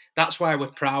 So that's why we're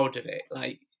proud of it.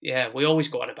 We always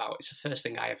go on about it. It's the first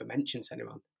thing I ever mention to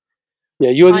anyone.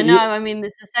 I know. I mean,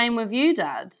 it's the same with you,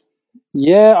 Dad.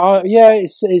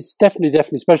 It's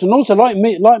definitely special. And also, like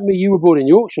me, you were born in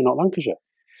Yorkshire, not Lancashire.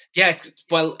 Yeah,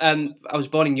 well, I was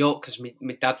born in York because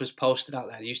my dad was posted out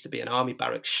there. There used to be an army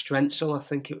barracks, Strensel, I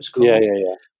think it was called.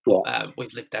 Yeah.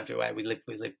 We've lived everywhere. We lived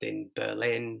in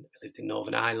Berlin, we lived in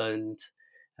Northern Ireland,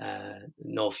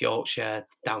 North Yorkshire,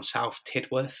 down south,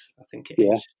 Tidworth, I think it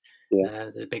is. Yeah.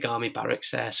 There's a big army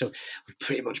barracks there, so we've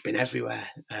pretty much been everywhere.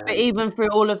 But even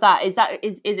through all of that,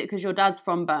 is it because your dad's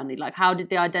from Burnley? Like, how did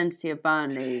the identity of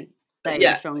Burnley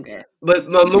stay stronger? But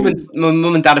my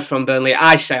mum and dad are from Burnley.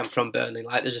 I say I'm from Burnley.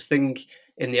 Like, there's a thing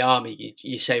in the army,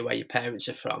 you say where your parents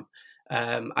are from.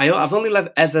 I've only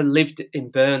ever lived in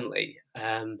Burnley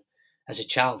as a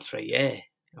child for a year.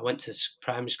 I went to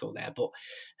primary school there, but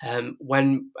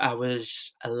when I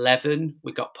was 11,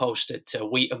 we got posted to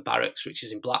Wheaton Barracks, which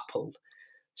is in Blackpool.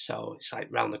 So it's like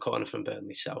round the corner from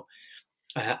Burnley. So,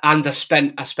 and I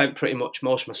spent pretty much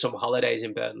most of my summer holidays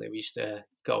in Burnley. We used to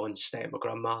go and stay at my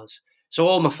grandma's. So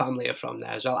all my family are from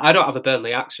there as well. I don't have a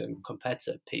Burnley accent compared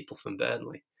to people from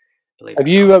Burnley. Have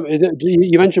you?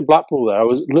 You mentioned Blackpool there. I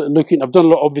was looking. I've done a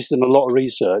lot of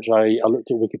research. I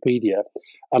looked at Wikipedia,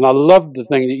 and I loved the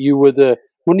thing that you were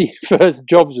one of your first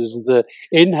jobs was the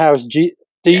in-house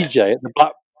DJ at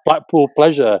the Blackpool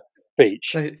Pleasure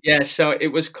Beach. So it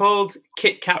was called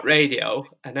Kit Kat Radio,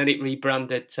 and then it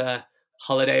rebranded to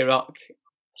Holiday Rock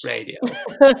Radio.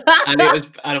 and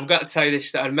I've got to tell you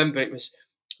this. I remember it was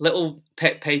little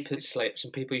paper slips,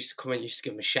 and people used to come in, used to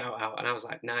give them a shout out, and I was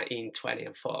like 19, 20,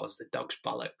 and thought I was the dog's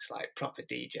bollocks, like proper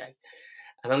DJ.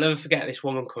 And I'll never forget this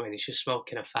woman coming in. She was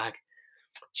smoking a fag.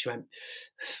 She went,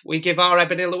 "We give our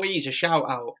Ebony Louise a shout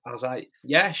out." I was like,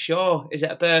 "Yeah, sure. Is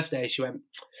it a birthday?" She went,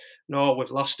 "No,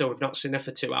 we've lost her. We've not seen her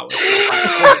for 2 hours."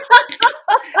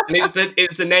 And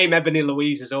it's the name Ebony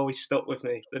Louise has always stuck with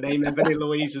me. The name Ebony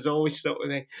Louise has always stuck with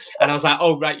me. And I was like,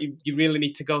 "Oh right, you really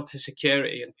need to go to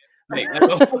security and make that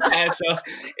up there." So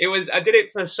it was. I did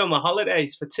it for summer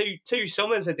holidays for two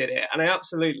summers. I did it, and I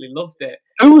absolutely loved it.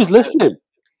 Who was listening?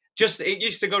 It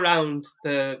used to go around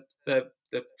the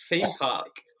theme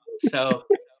park. So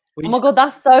oh my god,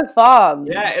 that's so fun.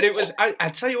 Yeah, and it was. I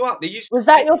tell you what, was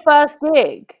that your first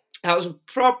gig? That was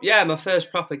my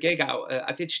first proper gig out.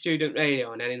 I did student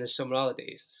radio, and then in the summer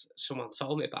holidays, someone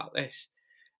told me about this,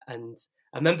 and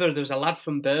I remember there was a lad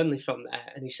from Burnley from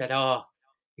there, and he said,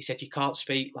 you can't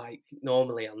speak like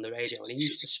normally on the radio. And he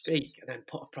used to speak and then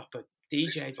put a proper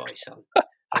DJ voice on.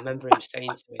 I remember him saying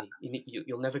to me,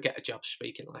 you'll never get a job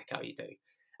speaking like how you do.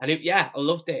 And I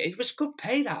loved it. It was good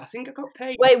pay, that. I think I got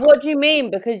paid. Wait, what do you mean?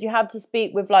 Because you had to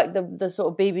speak with like the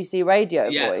sort of BBC radio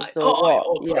voice? Like, or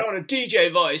what? Put on a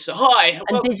DJ voice. Hi.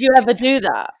 And did you ever do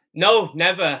that? No,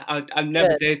 never. I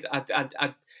never did.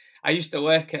 I used to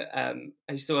work at a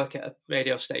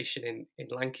radio station in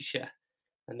Lancashire,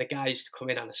 and the guy used to come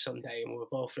in on a Sunday, and we were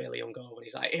both really hungover. And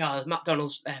he's like, "Yeah,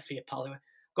 McDonald's there for you, pal.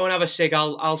 Go and have a cig.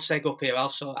 I'll seg up here. I'll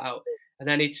sort it out." And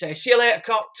then he'd say, "See you later,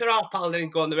 cop. Ta-ra, pal." And then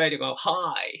he'd go on the radio, and go,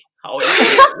 "Hi, how are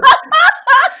you?"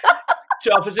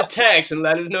 Drop us a text and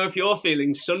let us know if you're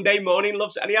feeling Sunday morning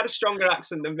loves. And he had a stronger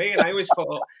accent than me, and I always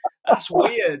thought, that's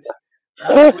weird.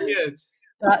 That's weird.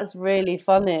 That's really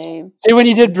funny. See, when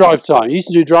you did drive time, you used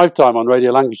to do drive time on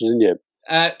Radio Lancashire, didn't you?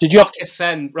 Did you Rock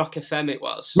FM it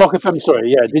was. Rock FM, sorry,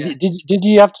 yeah. Did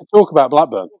you have to talk about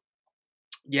Blackburn?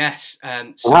 Yes.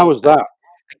 So how was that?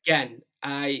 Again,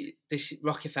 this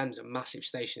Rock FM's a massive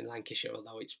station in Lancashire,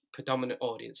 although its predominant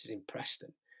audience is in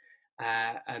Preston.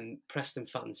 And Preston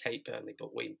fans hate Burnley,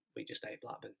 but we just hate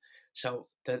Blackburn. So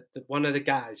the one of the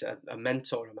guys, a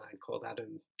mentor of mine called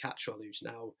Adam Cattrall, who's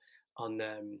now on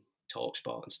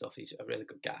TalkSport and stuff, he's a really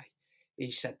good guy.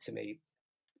 He said to me,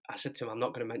 I said to him, I'm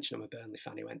not going to mention I'm a Burnley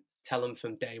fan. He went, tell him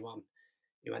from day one.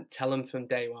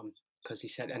 Because he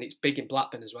said, and it's big in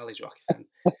Blackburn as well as Rock FM.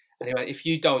 And he went, if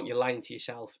you don't, you're lying to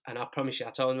yourself. And I promise you,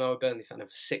 I told him I'm a Burnley fan, and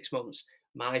for 6 months,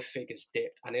 my figures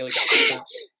dipped. I nearly got that.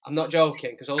 I'm not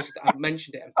joking, because also I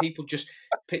mentioned it, and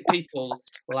people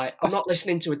were like, I'm not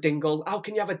listening to a dingle. How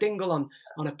can you have a dingle on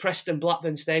a Preston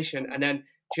Blackburn station? And then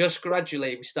just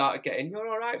gradually we started getting, you're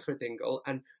all right for a dingle,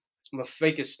 and my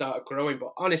figures started growing.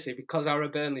 But honestly, because I was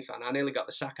a Burnley fan, I nearly got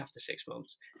the sack after 6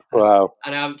 months. Wow.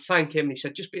 And I thank him. He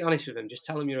said, just be honest with him. Just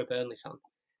tell him you're a Burnley fan,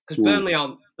 because Burnley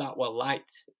aren't that well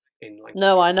liked.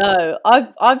 No, I know.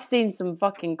 I've seen some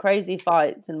fucking crazy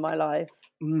fights in my life.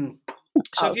 So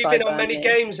have you been on many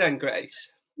games then,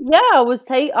 Grace? Yeah,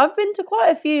 I've been to quite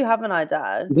a few, haven't I,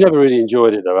 Dad? You've never really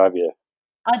enjoyed it though, have you?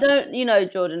 I don't,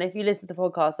 Jordan, if you listen to the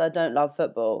podcast, I don't love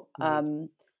football. I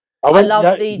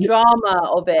love the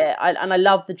drama of it. I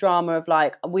love the drama of,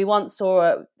 like, we once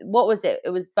saw what was it? It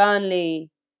was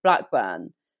Burnley Blackburn.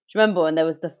 Do you remember when there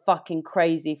was the fucking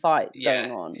crazy fights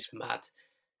going on? It's mad.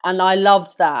 And I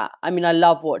loved that. I mean, I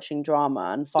love watching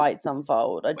drama and fights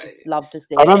unfold. I just love to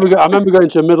see I remember going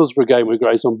to a Middlesbrough game with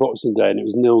Grace on Boxing Day, and it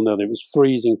was 0-0. It was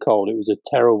freezing cold. It was a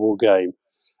terrible game.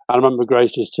 And I remember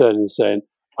Grace just turning and saying,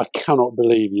 I cannot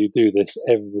believe you do this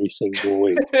every single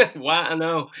week. Wow, I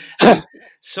know.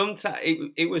 Sometimes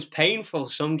it was painful,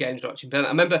 some games watching. But I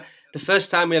remember the first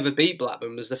time we ever beat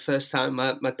Blackburn was the first time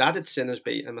my dad had seen us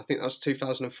beat them. I think that was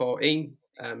 2014.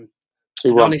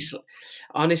 Honestly,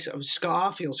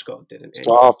 Scott Arfield scored, didn't he?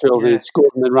 Scott Arfield scored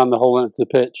and then ran the whole length of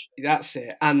the pitch. That's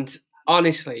it. And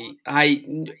honestly,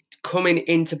 coming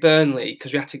into Burnley,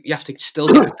 because you have to still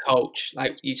get a coach.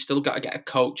 Like, you still got to get a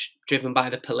coach driven by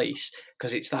the police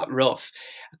because it's that rough.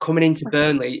 Coming into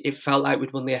Burnley, it felt like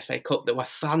we'd won the FA Cup. There were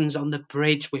fans on the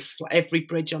bridge, with every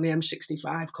bridge on the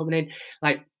M65 coming in.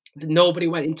 Like, nobody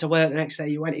went into work the next day.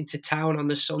 You went into town on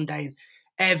the Sunday, and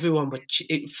everyone would.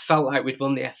 It felt like we'd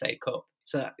won the FA Cup.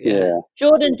 So, yeah.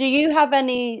 Jordan, do you have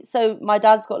any? So my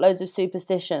dad's got loads of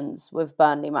superstitions with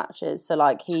Burnley matches. So,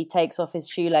 like, he takes off his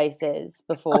shoelaces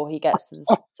before he gets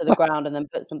to the ground, and then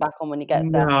puts them back on when he gets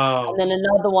there. And then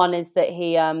another one is that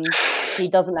he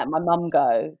doesn't let my mum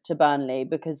go to Burnley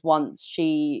because once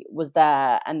she was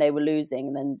there and they were losing,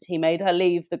 and then he made her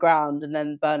leave the ground, and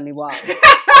then Burnley won.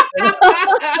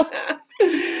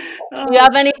 Do you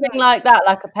have anything like that,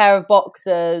 like a pair of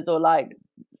boxers or like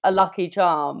a lucky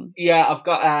charm? Yeah, I've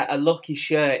got a lucky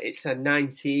shirt. It's a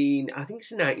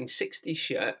 1960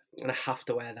 shirt, and I have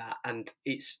to wear that. And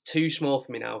it's too small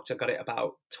for me now because I got it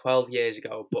about 12 years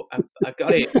ago. But I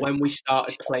got it when we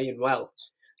started playing well,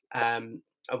 and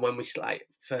when we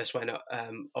first went up.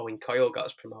 Owen Coyle got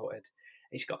us promoted.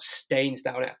 It's got stains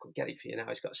down it. I couldn't get it for you now.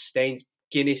 It's got stains,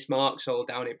 Guinness marks all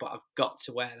down it. But I've got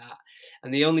to wear that.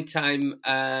 And the only time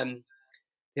I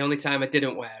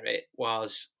didn't wear it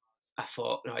was, I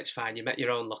thought, no, it's fine. You met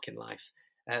your own luck in life.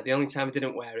 The only time I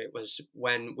didn't wear it was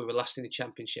when we were last in the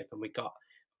Championship and we got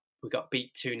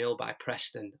beat 2-0 by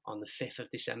Preston on the 5th of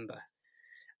December.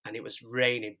 And it was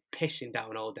raining, pissing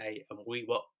down all day, and we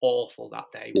were awful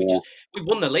that day. We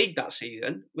won the league that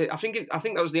season. I think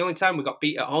that was the only time we got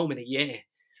beat at home in a year.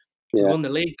 We won the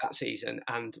league that season,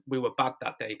 and we were bad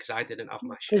that day because I didn't have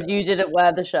my shirt. Because you didn't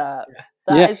wear the shirt. Yeah.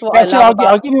 That is what I love about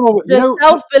I'll give you one. the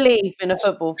self-belief in a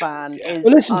football fan is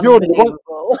listen, Jordan,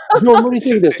 unbelievable. Jordan, what do you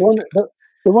think of this?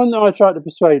 The one that I tried to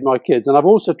persuade my kids, and I've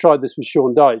also tried this with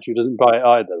Sean Dyche, who doesn't buy it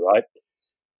either, right?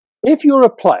 If you're a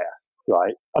player,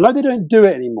 right, I know they don't do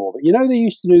it anymore, but they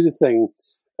used to do the thing,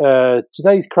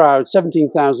 today's crowd,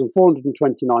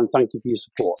 17,429, thank you for your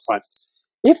support, right?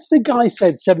 If the guy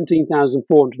said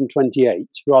 17,428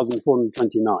 rather than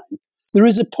 429, there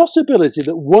is a possibility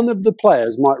that one of the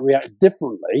players might react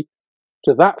differently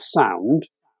to that sound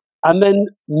and then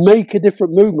make a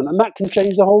different movement, and that can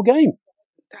change the whole game.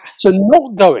 So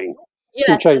not going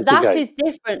can change the game. That is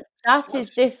different. That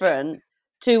is different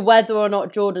to whether or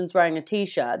not Jordan's wearing a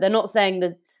T-shirt. They're not saying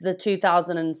that the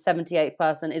 2078th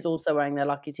person is also wearing their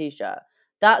lucky T-shirt.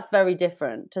 That's very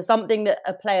different to something that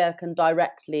a player can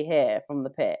directly hear from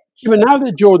the pitch. But now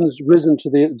that Jordan's risen to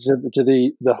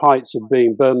the heights of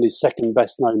being Burnley's second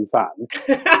best known fan,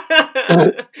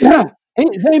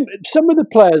 some of the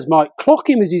players might clock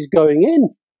him as he's going in.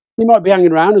 He might be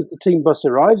hanging around as the team bus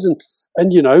arrives, and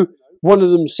one of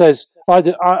them says, I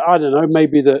don't know,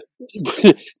 maybe that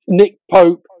Nick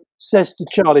Pope says to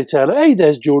Charlie Taylor, "Hey,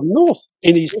 there's Jordan North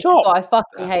in his top." What I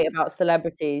fucking hate about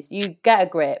celebrities. You get a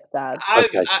grip, Dad.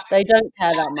 They don't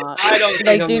care that much.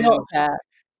 They do not care.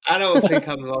 I don't think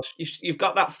I'm lost. You've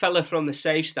got that fella from the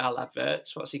Safe Style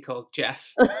adverts. What's he called?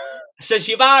 Jeff. Says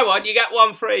you buy one, you get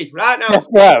one free. Right now.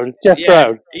 Jeff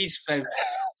Brown. He's famous.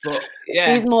 But,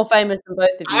 yeah. He's more famous than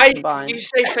both of you combined. You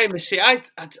say famous. See, I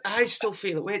still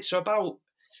feel it weird. So about,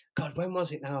 God, when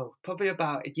was it now? Probably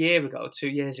about a year ago, 2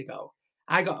 years ago.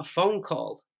 I got a phone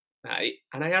call, right?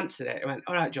 And I answered it. I went,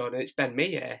 "All right, Jordan, it's Ben Mee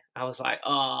here." I was like,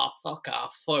 "Oh, fuck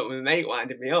off." I thought it was my mate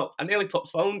winding me up. I nearly put the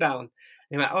phone down. And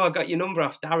he went, "Oh, I got your number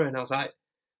off Darren." I was like,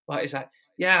 "What?" He's like,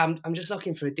 "Yeah, I'm just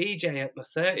looking for a DJ at my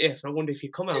 30th. I wonder if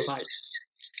you come." I was like,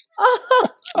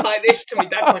 like this to me,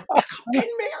 Dad went, "Pin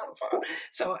me out."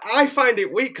 So I find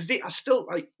it weird because I still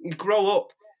you grow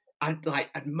up and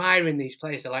admiring these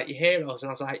players. They're like your heroes. And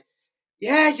I was like,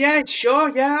 yeah,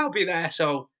 sure, yeah, I'll be there.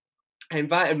 So I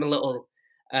invited my little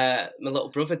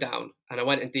brother down, and I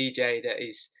went and DJ'd at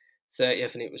his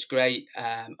 30th, and it was great.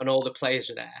 And all the players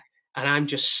were there, and I'm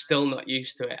just still not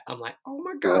used to it. I'm like, oh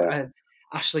my God. Yeah. And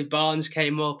Ashley Barnes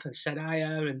came up and said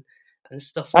hiya and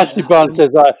stuff like Ashley Barnes says,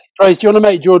 Trace, do you want to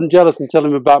make Jordan jealous and tell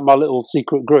him about my little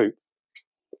secret group?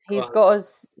 He's got a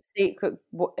secret,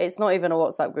 it's not even a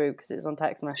WhatsApp group because it's on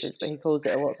text message, but he calls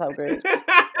it a WhatsApp group.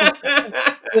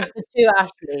 With the two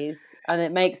Ashleys, and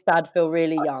it makes Dad feel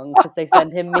really young because they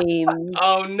send him memes.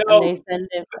 Oh no! And they send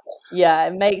him,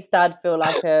 it makes Dad feel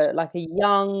like a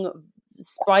young,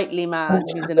 sprightly man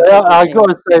who's in a. I got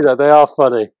to say that they are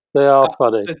funny. They are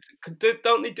funny.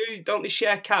 Don't they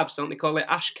share cabs? Don't they call it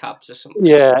Ash cabs or something?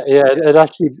 Yeah. And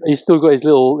actually, he's still got his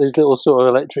little sort of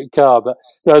electric car, but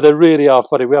so they really are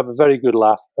funny. We have a very good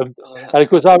laugh, and of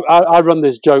course, I run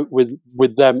this joke with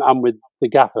them and with the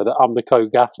gaffer that I'm the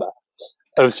co-gaffer.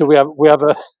 So we have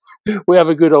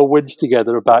a good old whinge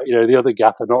together about the other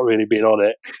gaffer not really being on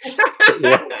it.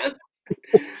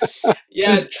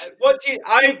 Yeah.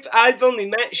 I've only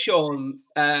met Sean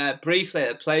briefly at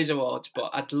the Players Awards,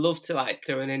 but I'd love to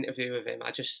do an interview with him.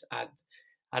 I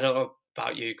don't know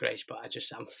about you, Grace, but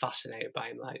I'm fascinated by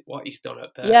him, what he's done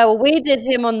at Burnley. Yeah, well, we did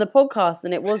him on the podcast,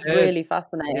 and it was really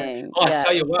fascinating. Oh, I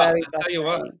tell you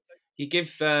what, you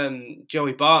give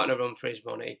Joey Barton a run for his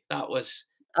money. That was.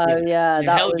 You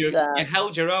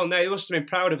held your own there. You must have been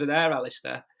proud of it there,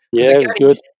 Alistair. Yeah, it was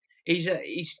good.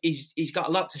 He's got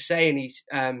a lot to say, and he's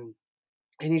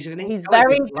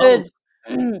very good.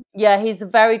 Yeah, he's a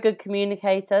very good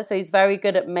communicator. So he's very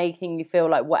good at making you feel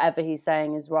like whatever he's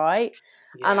saying is right.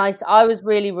 Yeah. And I was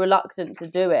really reluctant to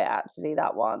do it, actually,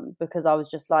 that one, because I was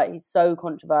just like, he's so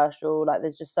controversial.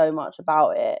 There's just so much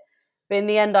about it. But in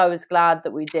the end, I was glad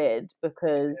that we did,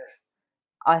 because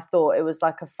I thought it was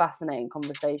a fascinating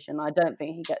conversation. I don't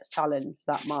think he gets challenged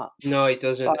that much. No, he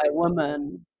doesn't. By a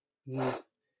woman.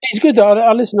 He's good.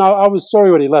 I was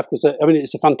sorry when he left, because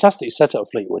it's a fantastic setup,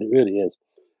 Fleetwood. It really is,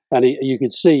 and you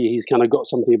could see he's kind of got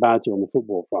something about him on the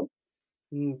football front.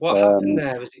 What happened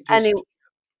there? Was it just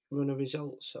run of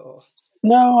results, or?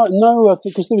 No. I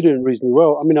think because they were doing reasonably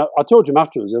well. I talked to him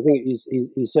afterwards. I think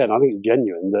he said, I think it's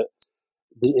genuine that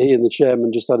he and the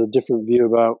chairman just had a different view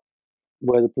about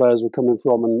where the players were coming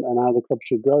from and how the club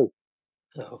should go.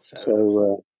 Oh, fair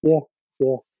so yeah.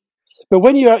 But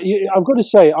when I've got to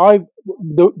say,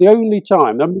 the only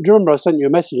time, do you remember I sent you a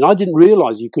message, and I didn't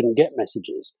realise you couldn't get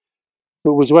messages,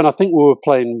 but it was when I think we were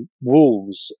playing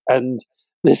Wolves, and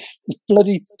this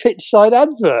bloody pitch side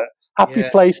advert Happy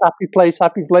place, happy place,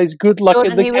 happy place. Good luck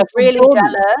Jordan, in the he was kettle, really Jordan.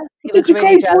 jealous. He Did was you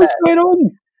really guys jealous. what's going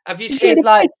on? Have you He seen? was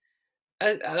like,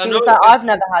 I've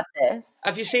never had this.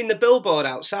 Have you seen the billboard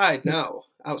outside now?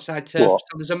 Outside Turf. What?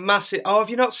 So there's a massive. Oh, have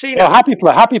you not seen it? Oh,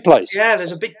 happy place. Yeah,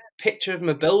 there's a big picture of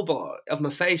my billboard, of my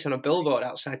face on a billboard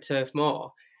outside Turf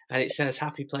Moor, and it says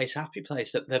 "Happy Place, Happy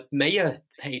Place" that the mayor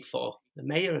paid for. The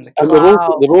mayor and the. And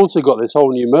they've also got this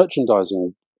whole new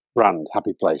merchandising brand,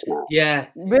 Happy Place now. Yeah.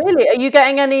 Really? Are you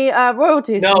getting any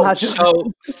royalties? No. From that?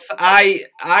 So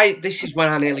I this is when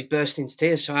I nearly burst into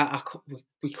tears. So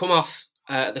we come off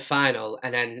the final,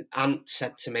 and then Ant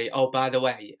said to me, "Oh, by the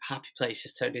way, Happy Place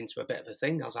has turned into a bit of a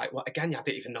thing." I was like, "What?" Again, I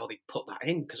didn't even know they put that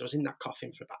in because I was in that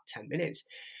coffin for about 10 minutes.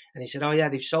 And he said, "Oh yeah,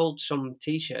 they've sold some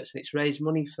T-shirts and it's raised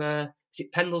money for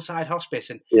Pendleside Hospice."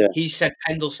 And he said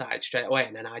Pendleside straight away,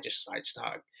 and then I just started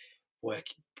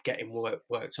getting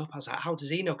worked up. I was like, "How does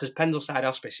he know?" Because Pendleside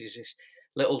Hospice is this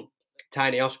little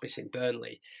tiny hospice in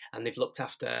Burnley, and they've looked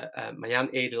after my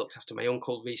auntie, they looked after my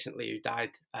uncle recently who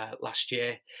died last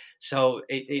year. So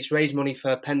it's raised money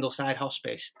for Pendleside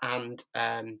Hospice and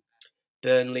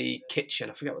Burnley Kitchen.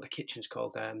 I forget what the kitchen's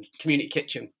called. Community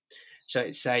Kitchen. So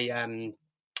it's a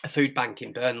food bank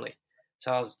in Burnley.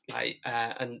 So I was like,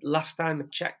 and last time I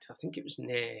checked, I think it was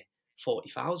near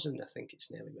 40,000. I think it's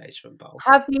nearly raised from both.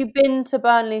 Have you been to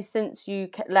Burnley since you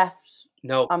left?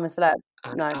 No, I'm a Celeb.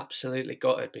 I'm No, absolutely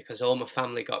gutted because all my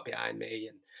family got behind me,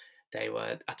 and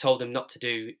I told them not to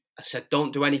do. I said,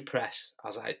 "Don't do any press." I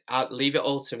was like, "I'll leave it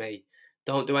all to me.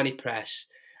 Don't do any press."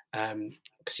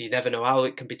 Because you never know how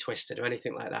it can be twisted or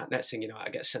anything like that. Next thing you know, I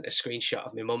get sent a screenshot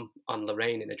of my mum on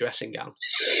Lorraine in a dressing gown.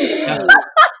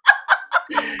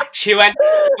 She went,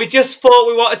 "We just thought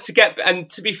we wanted to get," and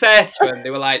to be fair to them,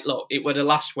 they were like, "Look, it was the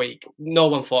last week. No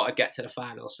one thought I'd get to the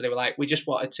final." So they were like, "We just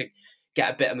wanted to get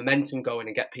a bit of momentum going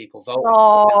and get people voting."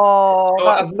 Oh,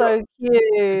 that's so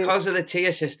cute. Because of the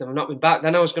tier system, I've not been back.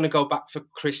 Then I was going to go back for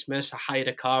Christmas. I hired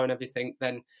a car and everything.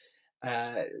 Then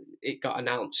it got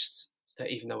announced that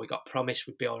even though we got promised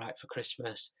we'd be all right for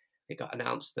Christmas, it got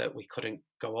announced that we couldn't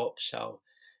go up. So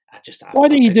I just... Why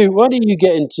do you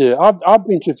get into... I've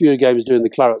been to a few games doing the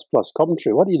Clarets Plus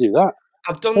commentary. Why do you do that?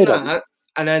 I've done that.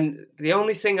 And then the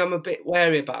only thing I'm a bit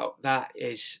wary about that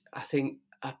is I think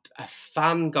a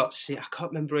fan got sick. I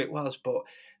can't remember who it was, but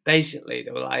basically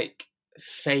they were like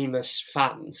famous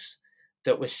fans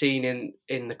that were seen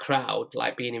in the crowd,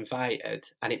 like being invited,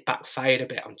 and it backfired a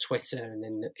bit on Twitter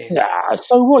and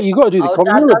so what? You got to do the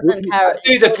commentary.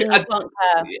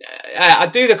 I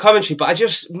do the commentary, but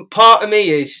part of me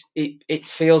is it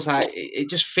feels like it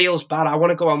just feels bad. I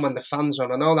want to go on when the fans are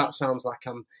on. I know that sounds like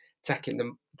I'm taking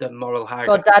the moral high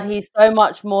ground. God, Dad, he's so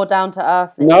much more down to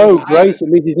earth. No, Grace, it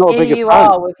means he's not a bigger fan.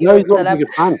 No, he's not a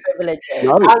bigger fan.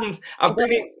 No. And I've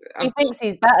been in... He thinks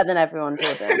he's better than everyone,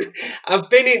 Jordan. I've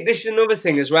been in... This is another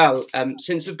thing as well.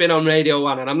 Since I've been on Radio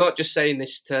 1, and I'm not just saying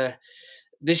this to...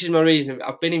 This is my reason.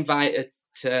 I've been invited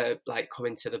to like come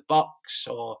into the box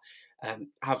or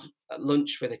have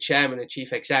lunch with a chairman and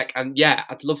chief exec. And yeah,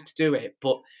 I'd love to do it.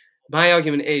 But my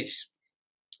argument is,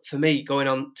 for me, going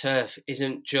on turf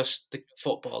isn't just the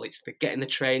football. It's the getting the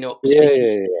train up.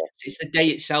 It's the day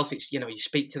itself. It's, you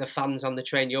speak to the fans on the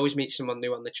train. You always meet someone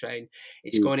new on the train.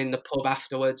 It's going in the pub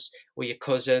afterwards with your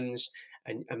cousins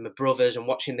and my brothers and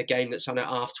watching the game that's on at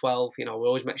 12:30. We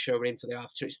always make sure we're in for the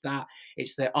after. It's that.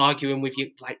 It's the arguing with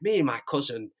you. Like me and my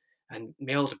cousin and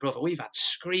my older brother, we've had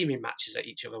screaming matches at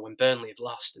each other when Burnley have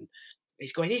lost. And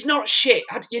he's going, "He's not shit.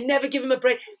 You never give him a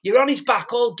break. You're on his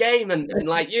back all game." And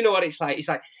like, you know what it's like. He's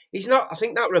like, he's not. I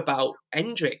think that were about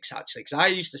Hendricks, actually, because I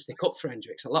used to stick up for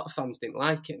Hendricks. A lot of fans didn't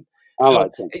like him. I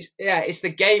liked him. It's the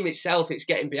game itself. It's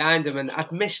getting behind him. And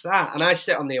I'd miss that. And I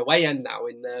sit on the away end now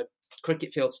in the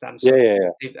cricket field stand. So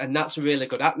and that's a really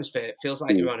good atmosphere. It feels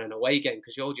like you're on an away game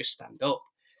because you all just stand up.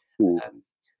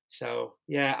 So,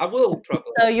 yeah, I will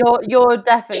probably. So you're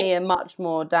definitely a much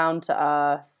more down to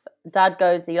earth. Dad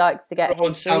goes, he likes to get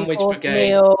his sandwich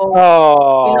meal.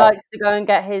 Oh. He likes to go and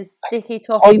get his sticky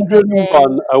toffee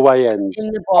 101 away ends.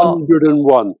 In the box.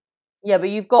 101. Yeah,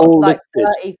 but you've got all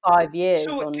 35 years.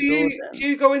 So on do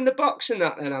you go in the box in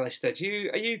that then, Alistair?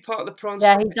 Are you part of the prawns?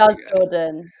 Yeah, he does,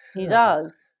 Jordan. He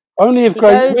does. Only if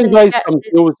Grace comes,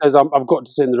 he always says, "I've got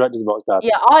to sit in the director's box, Dad."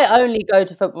 Yeah, I only go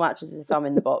to football matches if I'm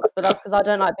in the box, but that's because I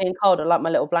don't like being cold. I like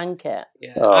my little blanket.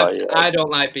 Yeah, I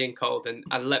don't like being cold, and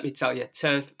let me tell you,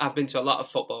 turf. I've been to a lot of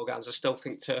football games. I still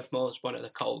think Turf Moor is one of the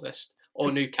coldest,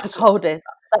 or Newcastle. The coldest.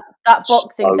 That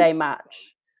Boxing Day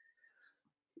match.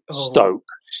 Stoke.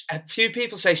 A few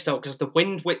people say Stoke because the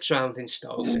wind whips around in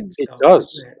Stoke. It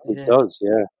does. It does,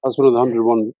 yeah. That's one of the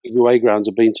 101 away grounds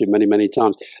I've been to many, many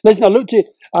times. Listen, I looked at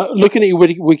looking at your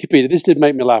Wikipedia. This did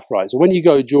make me laugh, right? So when you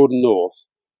go Jordan North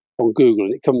on Google,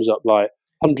 and it comes up like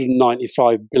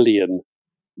 195 billion,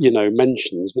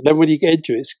 mentions. But then when you get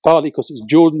into it, it's partly because it's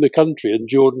Jordan the country and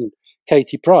Jordan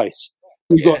Katie Price.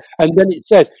 And then it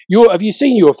says, have you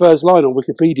seen your first line on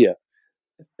Wikipedia?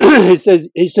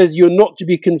 It says you're not to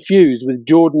be confused with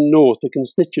Jordan North, the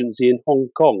constituency in Hong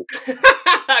Kong.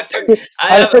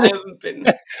 I haven't been.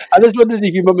 I just wondered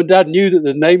if your mum and dad knew that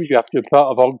the names you have to be part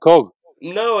of Hong Kong.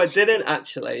 No, I didn't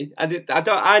actually. I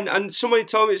don't. And somebody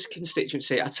told me it's a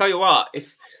constituency. I tell you what,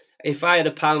 if I had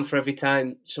 £1 for every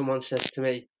time someone says to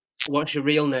me, "What's your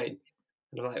real name?"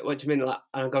 and I'm like, "What do you mean?" And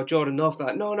I go, "Jordan North." They're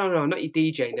like, no, not your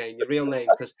DJ name, your real name,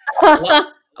 because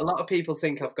a lot of people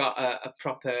think I've got a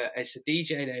proper, it's a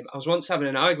DJ name. I was once having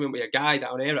an argument with a guy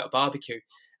down here at a barbecue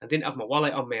and didn't have my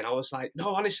wallet on me. And I was like,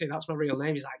 no, honestly, that's my real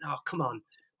name. He's like, no, come on.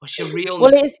 What's your real name?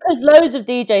 Well, it's because loads of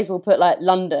DJs will put like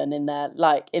London in their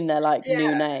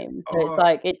new name. So it's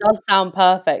like, it does sound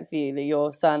perfect for you that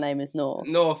your surname is North.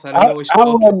 North, and I'm always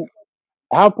talking.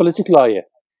 How political are you?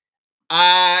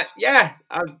 Yeah,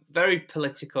 I'm very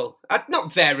political.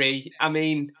 Not very. I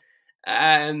mean,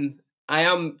 I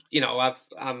am,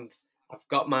 I've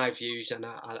got my views, and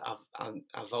I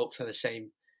vote for the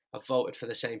same. I've voted for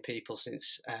the same people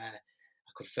since I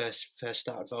could first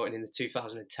started voting in the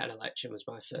 2010 election. Was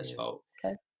my first vote.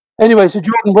 Okay. Anyway, so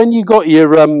Jordan, when you got your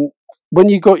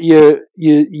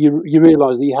you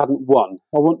realised that you hadn't won.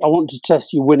 I want to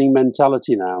test your winning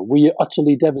mentality now. Were you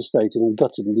utterly devastated and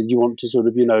gutted, and did you want to sort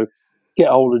of get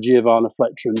hold of Giovanna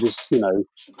Fletcher and just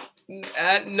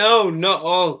No, not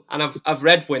all. And I've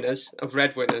read winners. I've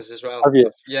read winners as well. Have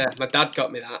you? Yeah, my dad got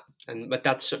me that, and my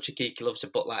dad's such a geek. He loves a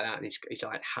book like that, and he's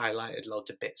like highlighted loads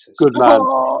of bits. And good stuff.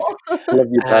 man. Love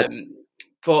you, Dad.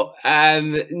 But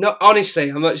no, honestly,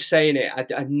 I'm not just saying it.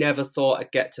 I never thought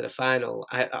I'd get to the final.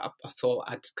 I thought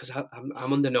because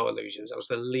I'm under no illusions. I was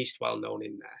the least well known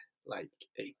in there, like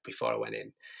before I went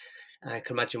in. And I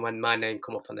can imagine when my name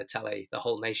come up on the telly, the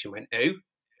whole nation went, "Who?"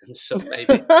 And some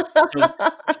 15,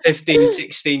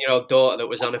 16-year-old daughter that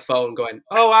was on a phone going,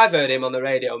 "Oh, I've heard him on the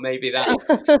radio, maybe that."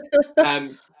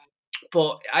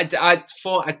 But I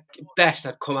thought at best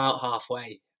I'd come out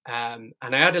halfway. And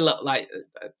I had a lot,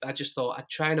 I just thought I'd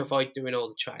try and avoid doing all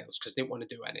the trials because I didn't want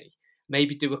to do any.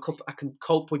 Maybe do a couple, I can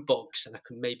cope with bugs, and I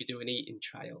can maybe do an eating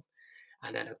trial.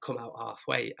 And then I'd come out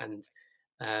halfway and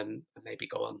maybe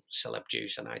go on Celeb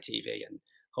Juice on ITV, and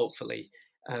hopefully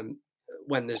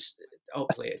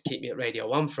hopefully it'd keep me at Radio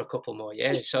 1 for a couple more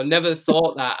years. So I never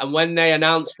thought that. And when they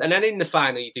announced, and then in the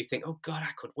final you do think, oh God,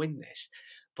 I could win this.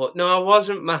 But no, I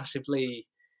wasn't massively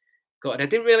good. I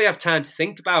didn't really have time to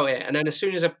think about it. And then as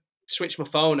soon as I switched my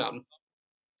phone on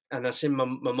and I seen my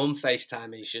mum FaceTime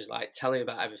me, she was like telling me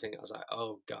about everything. I was like,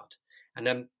 oh God. And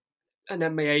then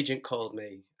my agent called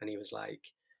me and he was like,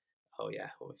 oh yeah,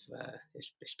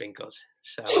 it's been good.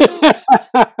 So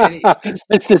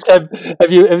Mr. Temp,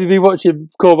 have you been watching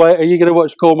Are you going to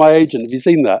watch Call My Agent? Have you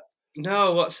seen that?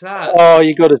 No, what's that? Oh,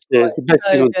 you got to see it. It's the best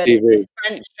thing on TV. It's a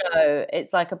French show.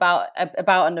 It's like about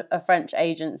a French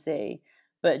agency,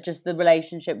 but just the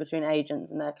relationship between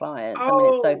agents and their clients. I mean,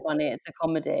 it's so funny. It's a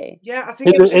comedy. Yeah, I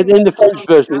think in the French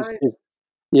version,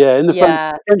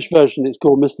 French version, it's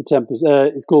called Mr. Tempest.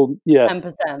 It's called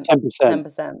 10%.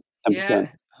 10%.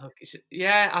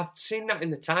 Yeah, I've seen that in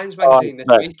the Times magazine this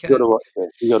weekend. You got to watch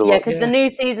it. Yeah, because the new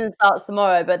season starts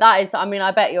tomorrow. But that is, I mean,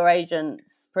 I bet your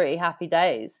agent's pretty happy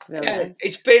days. To be honest.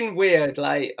 It's been weird.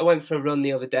 Like I went for a run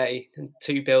the other day, and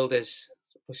two builders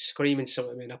were screaming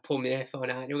something at me, and I pulled my earphone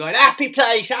out, and they were going, "Happy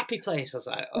place, happy place." I was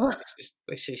like, "Oh,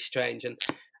 this is strange." And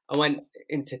I went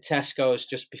into Tesco's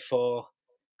just before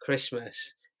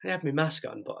Christmas. I had my mask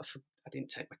on, but I didn't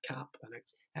take my cap, and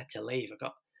I had to leave.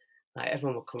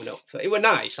 Everyone were coming up for it. Was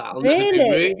nice. I'll never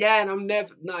be rude. Yeah, and I'm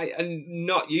never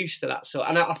not used to that. So,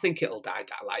 and I think it'll die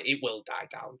down. It will die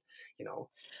down.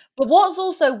 But what's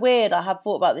also weird, I have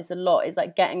thought about this a lot, is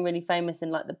getting really famous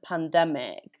in the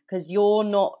pandemic, because you're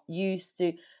not used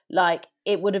to.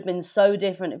 It would have been so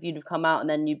different if you'd have come out and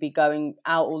then you'd be going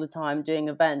out all the time doing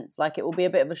events. It will be a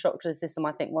bit of a shock to the system,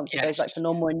 I think, once it goes back to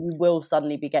normal, and you will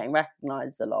suddenly be getting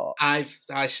recognised a lot. I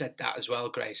said that as well,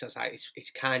 Grace. I was like,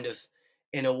 it's kind of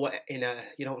in a way, you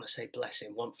don't want to say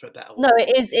blessing, want for a better word. No,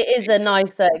 it is a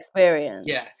nicer experience.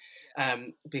 Yeah,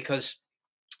 because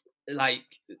I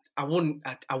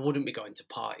wouldn't be going to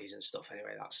parties and stuff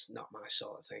anyway. That's not my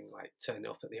sort of thing. Turning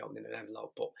up at the opening of an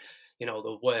envelope, but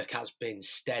the work has been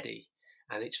steady.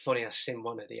 And it's funny, I seen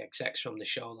one of the execs from the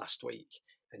show last week,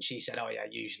 and she said, "Oh yeah,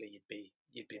 usually you'd be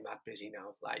you'd be mad busy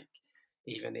now. Like,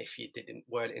 even if you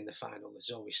weren't in the final,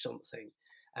 there's always something.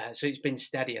 So it's been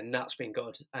steady, and that's been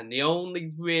good. And the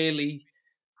only really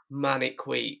manic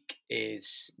week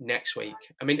is next week.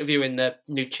 I'm interviewing the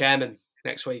new chairman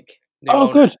next week.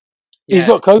 Owner. Good. Yeah. He's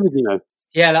got COVID, you know.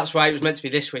 Yeah, that's right. It was meant to be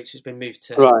this week, so it's been moved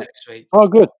to next week. Oh,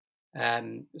 good.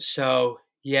 So,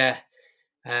 yeah,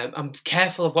 I'm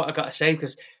careful of what I got to say,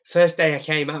 because first day I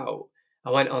came out, I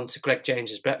went on to Greg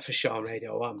James's breakfast show on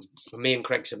Radio 1. Me and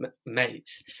Greg's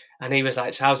mates. And he was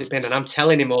like, so how's it been? And I'm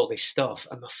telling him all this stuff,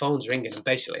 and my phone's ringing, and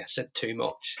basically I said too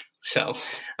much. So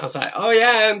I was like, oh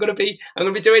yeah, I'm gonna be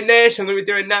doing this, I'm gonna be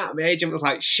doing that. And my agent was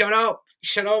like, shut up,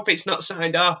 it's not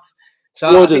signed off.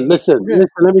 So Jordan, listen,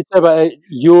 let me say about it.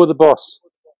 You're the boss.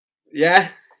 Yeah.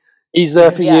 He's there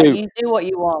for you. You do what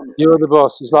you want. You're the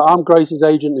boss. It's like, I'm Grace's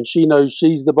agent, and she knows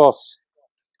she's the boss.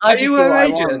 Are you her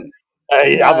agent?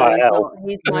 Hey, no,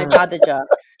 he's my manager,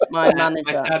 my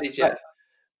manager,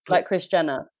 like Kris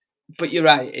Jenner. But you're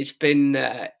right. It's been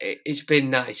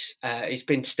nice. It's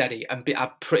been steady, and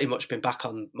I've pretty much been back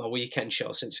on my weekend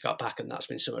show since I got back, and that's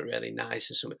been something really nice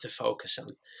and something to focus on.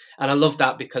 And I love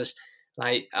that, because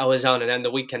like I was on, and then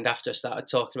the weekend after I started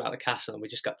talking about the castle, and we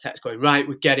just got text going, right,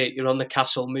 we get it. You're on the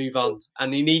castle. Move on.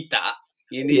 And you need that.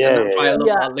 And that's why I love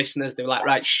our listeners. They're like,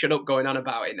 right, shut up, going on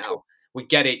about it now. We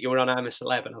get it. You were on I'm a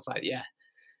Celeb, and I was like, yeah.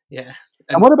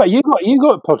 And what about you? Got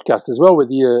a podcast as well with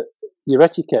your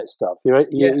etiquette stuff. Your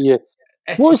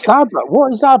what is that about?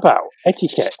 What is that about?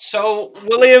 Etiquette. So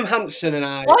William Hanson and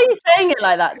I. Why are you saying it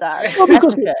like that, Dad? Well,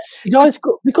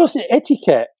 because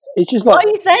etiquette is just like. Why are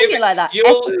you saying it like that?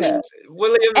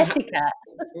 Etiquette.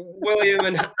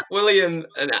 William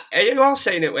and you are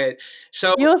saying it weird.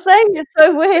 So you're saying it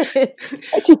so weird.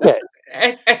 Etiquette.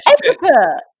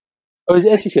 Etiquette. Oh, is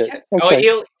it etiquette?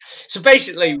 Okay. So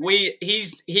basically,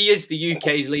 he is the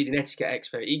UK's leading etiquette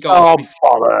expert. He goes. He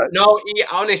goes. No,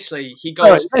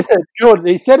 listen, Jordan.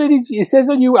 He says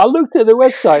on you. I looked at the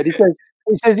website.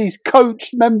 He says he's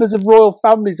coached members of royal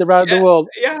families around the world.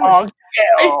 Yeah.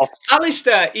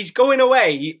 Alistair, he's going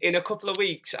away in a couple of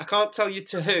weeks. I can't tell you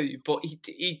to who, but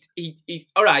he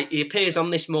all right. He appears on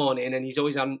This Morning, and he's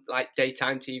always on like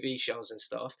daytime TV shows and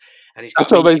stuff. And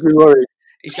that's what makes me worried.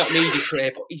 He's got media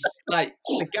career, but he's like,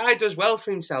 the guy does well for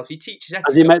himself. He teaches etiquette.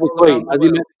 Has he met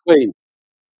the Queen?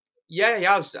 Yeah, he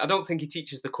has. I don't think he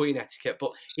teaches the Queen etiquette,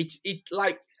 but he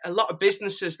like a lot of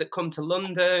businesses that come to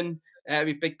London,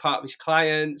 a big part of his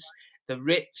clients, the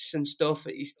Ritz and stuff.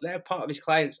 They're part of his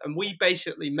clients. And we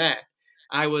basically met.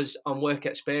 I was on work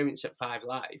experience at 5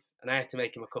 Live, and I had to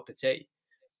make him a cup of tea.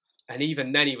 And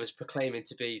even then, he was proclaiming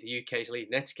to be the UK's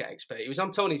leading etiquette expert. He was on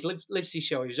Tony's Livesey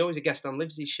show. He was always a guest on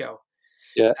Livesey's show.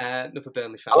 Yeah. Another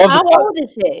Burnley fan. How old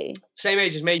is he? Same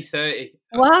age as me, 30.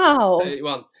 Wow.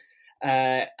 31.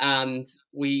 And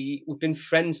we've been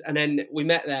friends, and then we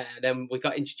met there, and then we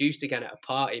got introduced again at a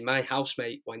party. My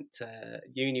housemate went to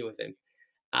uni with him,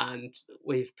 and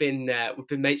we've been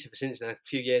mates ever since. And a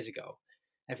few years ago,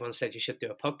 everyone said you should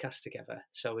do a podcast together,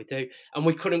 so we do. And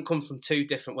we couldn't come from two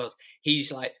different worlds.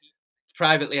 He's like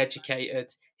privately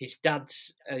educated. His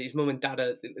mum and dad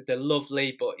they're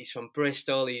lovely, but he's from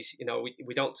Bristol. He's,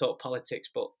 we don't talk politics,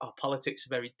 but our politics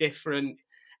are very different.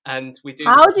 And we do.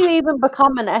 How do you even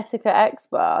become an etiquette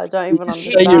expert? I don't even understand.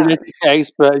 You say you're an etiquette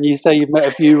expert, and you say you've met a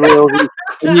few royals,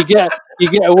 and you get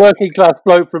a working class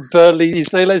bloke from Burnley. You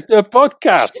say, "Let's do a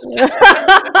podcast."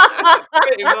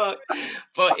 Pretty much,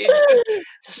 but it's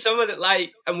just some of it,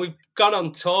 and we've gone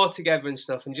on tour together and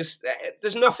stuff, and just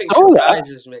there's nothing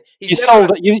surprises me. You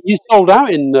sold out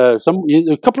in a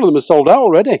couple of them are sold out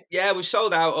already. Yeah, we've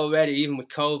sold out already, even with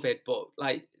COVID. But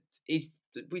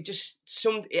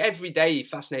every day he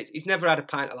fascinates. He's never had a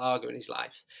pint of lager in his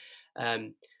life.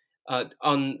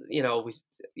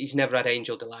 He's never had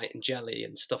Angel Delight and jelly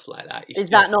and stuff like that. Is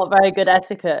that not very good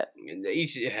etiquette?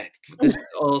 There's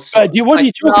also. Do you want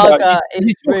to talk about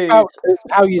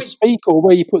how you speak, or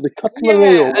where you put the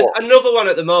cutlery, or what? Another one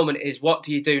at the moment is, what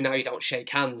do you do now you don't shake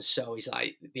hands? So he's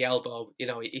like the elbow.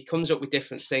 He comes up with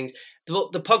different things.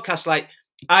 The podcast,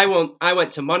 I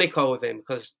went to Monaco with him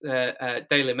because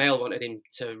Daily Mail wanted him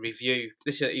to review.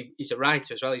 He's a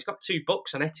writer as well. He's got 2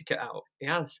 books on etiquette out. He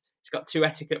has. He's got 2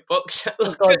 etiquette books.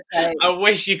 I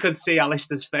wish you could see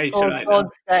Alistair's face right now.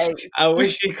 I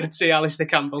wish you could see Alistair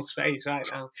Campbell's face right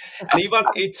now. And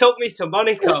he took me to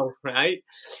Monaco, right?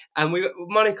 And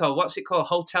Monaco, what's it called?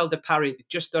 Hotel de Paris. They'd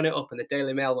just done it up, and the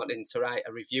Daily Mail wanted him to write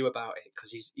a review about it because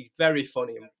he's very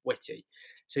funny and witty.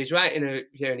 So he's writing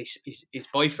here, and his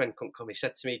boyfriend couldn't come. He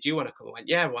said to me, "Do you want to come?" I went,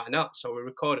 "Yeah, why not?" So we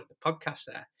recorded the podcast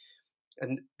there.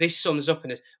 And this sums up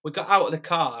in it. We got out of the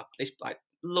car, this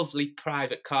lovely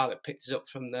private car that picked us up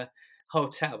from the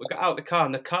hotel. We got out of the car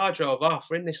and the car drove off.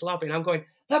 We're in this lobby and I'm going,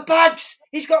 the bags!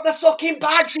 He's got the fucking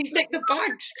bags! He's nicked the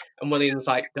bags! And William's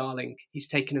like, darling, he's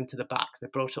taken them to the back. They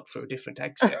brought up through a different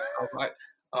exit. I was like,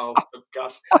 oh, for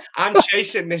God. I'm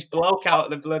chasing this bloke out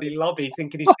of the bloody lobby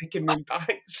thinking he's nicking me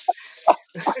bags.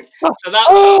 So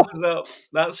that sums up.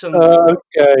 That sums up.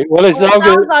 Okay. Well, it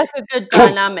sounds like a good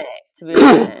dynamic, to be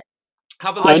honest.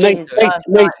 Have a listen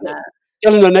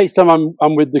tell him the next time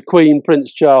I'm with the Queen,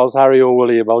 Prince Charles, Harry or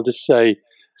William, I'll just say,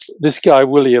 this guy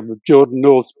William, Jordan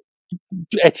North's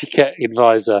etiquette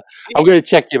advisor, I'm going to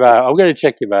check him out.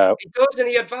 He does, and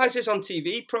he advises on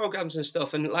TV programs and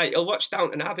stuff, and like he'll watch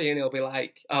Downton Abbey and he'll be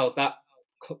like, oh, that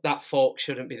fork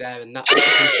shouldn't be there, and that.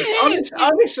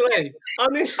 honestly.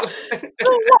 Sorry,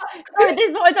 this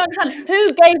is what I don't understand.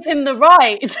 Who gave him the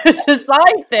right to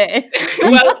decide this?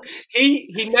 Well,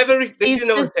 he never. This is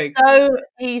another thing.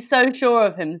 He's so sure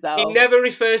of himself. He never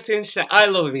refers to himself. I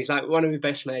love him. He's like one of my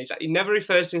best mates. Like, he never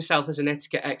refers to himself as an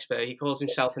etiquette expert. He calls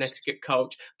himself an etiquette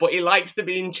coach, but he likes to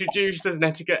be introduced as an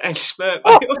etiquette expert.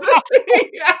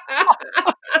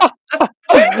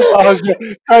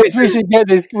 We should get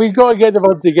this. We've got to get them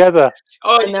on together.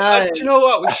 Oh, do you know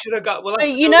what? We should have got. Well,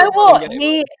 you know what?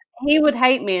 He would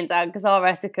hate me and Dad because our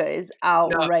etiquette is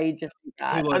outrageous.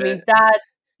 Dad. I mean,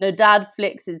 Dad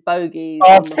flicks his bogies.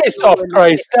 Oh, piss off,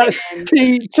 Grace. That's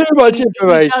too much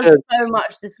information. He does so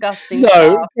much disgusting stuff.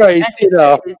 No, Grace,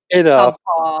 enough.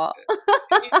 I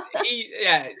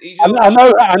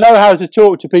know how to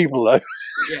talk to people, though.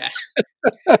 Yeah.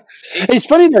 It's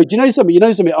funny, though. Do you know something?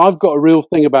 I've got a real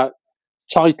thing about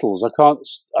titles. I can't,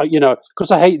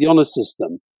 because I hate the honour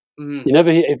system. Mm. You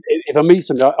never hear, if I meet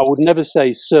somebody, I would never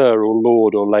say sir or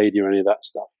lord or lady or any of that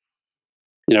stuff.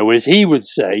 Whereas he would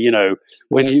say,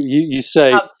 when you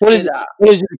say, what is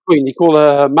the Queen? You call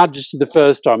her Majesty the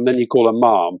first time, then you call her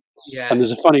Ma'am. Yeah. And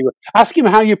there's a funny word. Ask him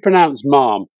how you pronounce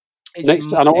Ma'am.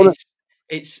 It's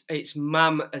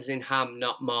Mam as in ham,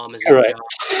 not Mom as in jar.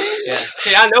 Yeah.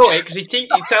 See, I know it because he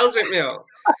tells it me all.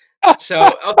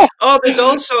 So, there's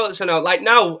all sorts of like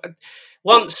now.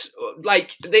 Here's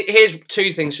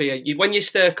two things for you. When you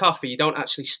stir coffee, you don't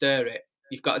actually stir it.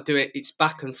 You've got to do it. It's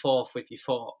back and forth with your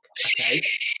fork. Okay,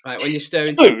 right. When you're stirring,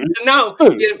 spoon? So now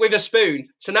with a spoon.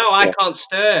 So now I can't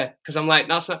stir because I'm like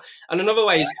that's not. And another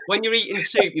way is when you're eating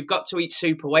soup, you've got to eat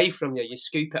soup away from you. You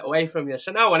scoop it away from you.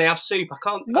 So now when I have soup, I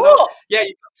can't. What? You've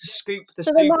got to scoop the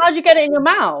soup. So then how'd you get it in your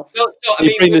mouth?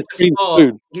 You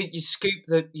scoop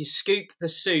the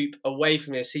soup away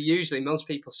from you. So usually most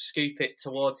people scoop it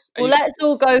towards. Well, let's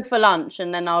all go for lunch,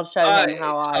 and then I'll show him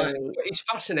how I eat. He's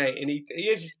fascinating. He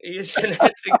is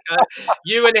genetic.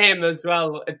 You and him as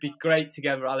well. It'd be great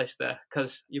together, Alistair.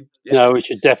 Because no, we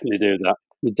should definitely do that.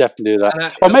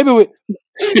 Or maybe we.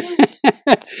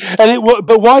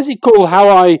 But why is it called "How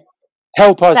I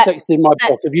Help I Sexted My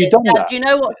Boss"? Have you done that? Do you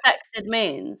know what sexted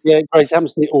means? Yeah, Grace,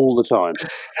 happens to me all the time.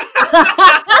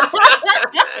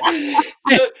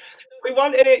 So, we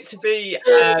wanted it to be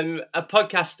a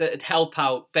podcast that would help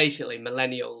out basically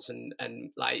millennials and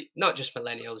like not just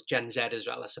millennials, Gen Z as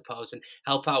well, I suppose, and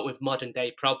help out with modern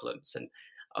day problems. And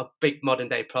a big modern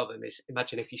day problem is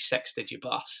imagine if you sexted your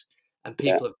boss, and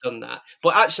people have done that.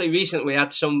 But actually, recently we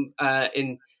had some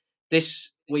in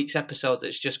this week's episode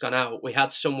that's just gone out. We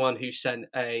had someone who sent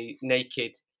a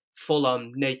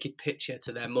full-on naked picture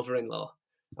to their mother-in-law,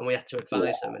 and we had to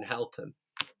advise them and help them.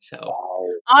 So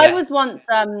I was once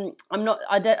don't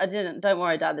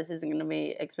worry, Dad, this isn't going to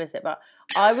be explicit, but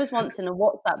I was once in a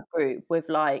WhatsApp group with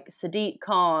like Sadiq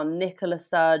Khan, Nicola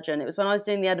Sturgeon. It was when I was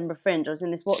doing the Edinburgh Fringe. I was in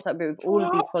this WhatsApp group with all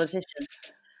of these politicians.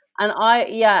 And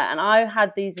I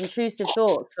had these intrusive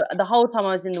thoughts. But the whole time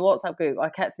I was in the WhatsApp group, I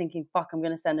kept thinking, fuck, I'm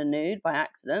going to send a nude by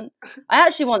accident. I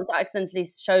actually once accidentally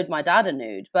showed my dad a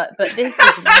nude, but this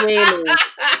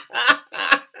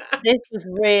was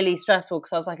really stressful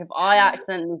because I was like, if I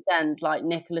accidentally send like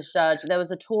Nicola Sturgeon, there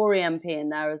was a Tory MP in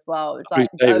there as well. It was like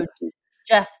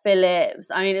Jess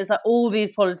Phillips. I mean, it's like all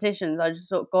these politicians. I just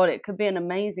thought, God, it could be an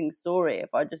amazing story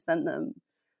if I just sent them.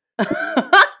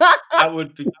 That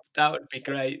would be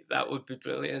great. That would be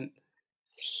brilliant.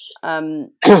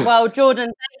 Well, Jordan,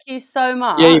 thank you so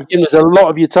much. Yeah, you've given us a lot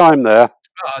of your time there.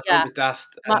 Don't be daft.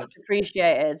 Much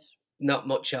appreciated. Not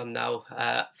much on now.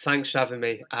 Thanks for having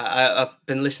me. I've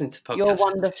been listening to podcasts. You're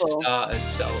wonderful. Since it started,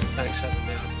 so thanks for having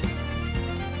me on.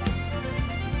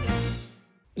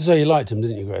 So you liked him,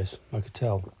 didn't you, Grace? I could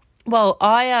tell. Well,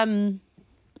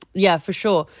 yeah, for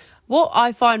sure. What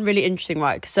I find really interesting,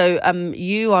 right? So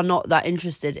you are not that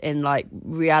interested in like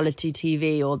reality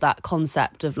TV or that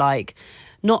concept of like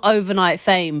not overnight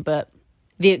fame, but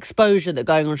the exposure that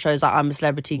going on shows like I'm a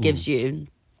Celebrity gives you.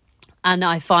 And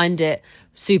I find it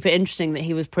super interesting that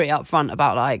he was pretty upfront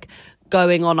about like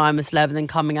going on I'm a Celeb and then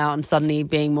coming out and suddenly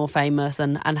being more famous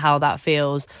and how that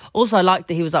feels. Also, I like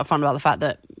that he was upfront about the fact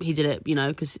that he did it,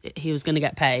 because he was going to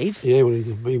get paid. Yeah, when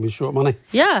he was short money.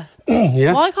 Yeah.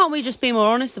 Yeah. Why can't we just be more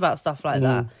honest about stuff like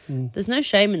that? There's no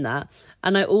shame in that.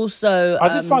 And I also... I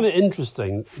did find it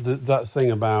interesting, that thing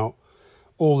about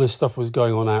all this stuff was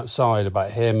going on outside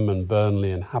about him and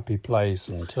Burnley and Happy Place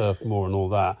and Turf Moor and all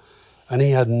that. And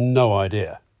he had no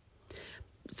idea.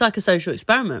 It's like a social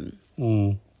experiment.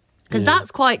 Because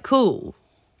that's quite cool.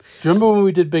 Do you remember when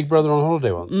we did Big Brother on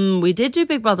holiday once? We did do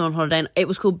Big Brother on holiday, and it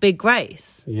was called Big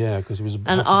Grace. Yeah, because it was...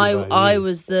 And I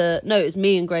was it was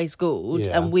me and Grace Gould,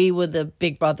 and we were the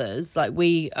Big Brothers. Like,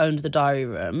 we owned the diary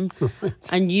room. Right.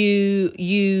 And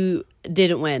you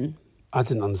didn't win. I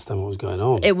didn't understand what was going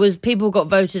on. It was people got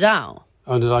voted out.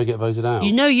 Oh, did I get voted out?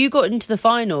 You got into the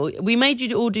final. We made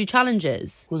you all do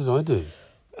challenges. What did I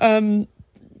do?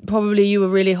 Probably you were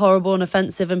really horrible and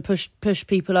offensive and pushed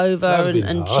people over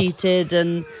and cheated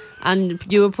and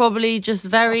you were probably just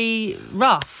very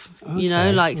rough,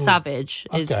 savage.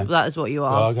 That is what you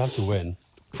are. Well, I have to win.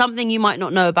 Something you might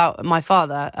not know about my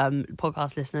father,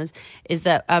 podcast listeners, is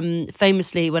that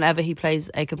famously, whenever he plays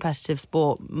a competitive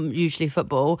sport, usually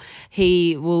football,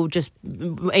 he will just,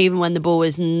 even when the ball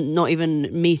is not even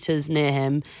meters near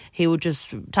him, he will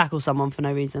just tackle someone for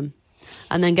no reason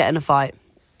and then get in a fight.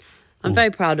 I'm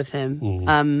very proud of him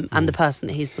and the person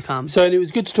that he's become. So, and it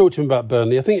was good to talk to him about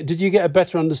Burnley. I think, did you get a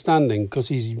better understanding, because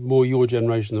he's more your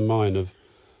generation than mine, of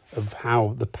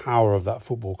how the power of that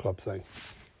football club thing?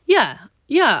 Yeah.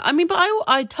 I mean, but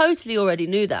I totally already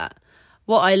knew that.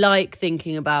 What I like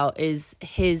thinking about is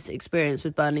his experience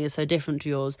with Burnley is so different to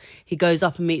yours. He goes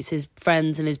up and meets his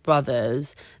friends and his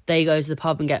brothers. They go to the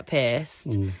pub and get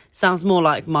pissed. Sounds more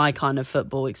like my kind of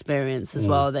football experience as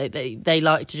well. They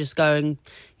like to just go and,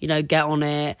 get on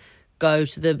it, go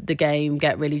to the game,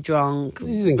 get really drunk,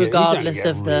 regardless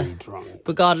of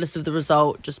the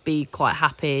result, just be quite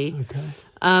happy. Okay.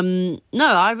 No,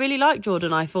 I really like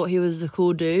Jordan. I thought he was a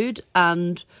cool dude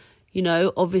and...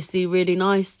 obviously really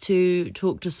nice to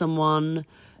talk to someone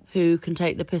who can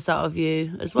take the piss out of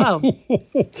you as well. Do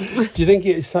you think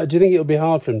it'll be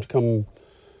hard for him to come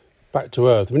back to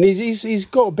earth? I mean, he's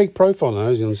got a big profile now,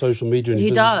 isn't he, on social media? And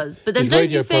he does, but then his don't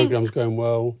radio you think program's going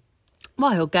well?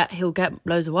 Well, he'll get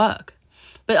loads of work.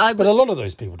 But a lot of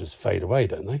those people just fade away,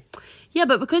 don't they? Yeah,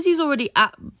 but because he's already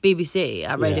at BBC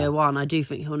at Radio 1, I do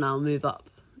think he'll now move up.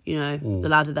 The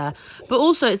ladder there. But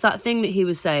also it's that thing that he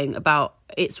was saying about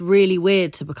it's really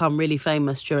weird to become really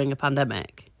famous during a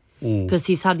pandemic because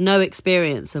he's had no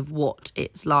experience of what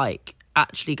it's like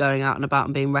actually going out and about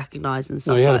and being recognised and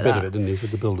stuff like that. He had a bit of it, didn't he? So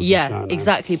the builders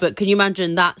exactly. But can you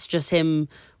imagine that's just him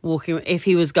walking, if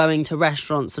he was going to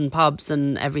restaurants and pubs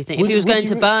and everything, if he was going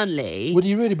to Burnley... Would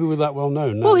he really be that well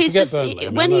known? No, well, he's just...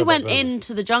 When he went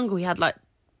into the jungle, he had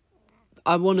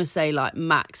I want to say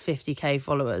max 50k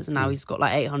followers, and now he's got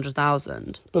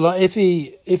 800,000. But if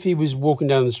he was walking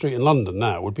down the street in London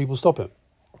now, would people stop him?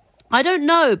 I don't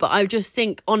know, but I just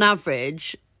think on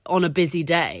average, on a busy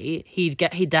day, he'd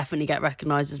definitely get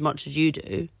recognised as much as you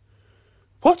do.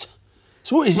 What?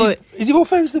 So what is he? Is he more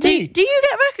famous than me? Do you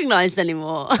get recognised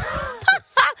anymore?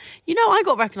 I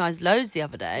got recognised loads the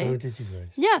other day. Oh, did you,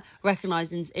 Grace? Yeah,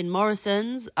 recognised in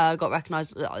Morrison's. Got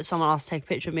recognised. Someone asked to take a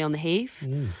picture of me on the Heath.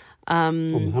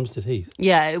 On the Hampstead Heath.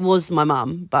 Yeah, it was my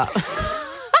mum, but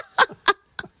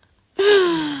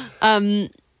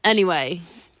anyway.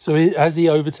 So has he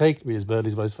overtaken me as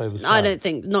Burnley's most famous fan? I don't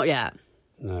think, not yet.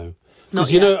 No. Because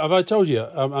have I told you,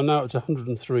 I'm now up to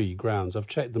 103 grounds. I've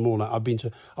checked them all out.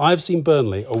 I've seen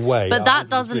Burnley away. But that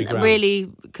doesn't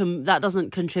really, that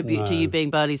doesn't contribute to you being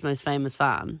Burnley's most famous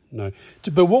fan. No.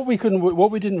 But what we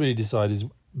didn't really decide is,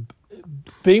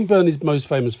 being Burnley's most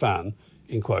famous fan,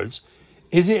 in quotes,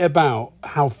 is it about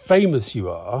how famous you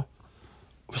are?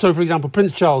 So, for example,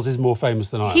 Prince Charles is more famous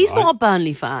than I am. He's not a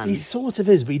Burnley fan. He sort of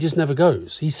is, but he just never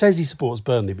goes. He says he supports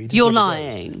Burnley, but he just You're never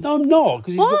lying. goes. No, I'm not.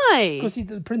 Why? Because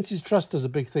the Prince's Trust does a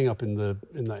big thing up in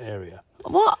that area.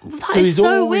 What? He's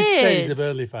so always weird. said he's a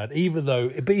Burnley fan,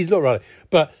 but he's not right.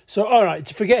 But so, all right,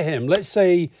 to forget him, let's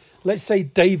say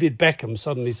David Beckham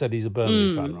suddenly said he's a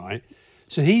Burnley fan, right?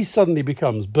 So he suddenly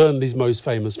becomes Burnley's most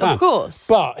famous fan. Of course.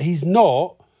 But he's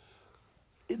not.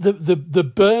 The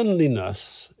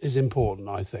Burnleyness is important,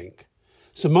 I think.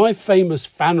 So my famous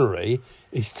fannery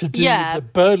is to do with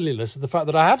the Burnleyness of the fact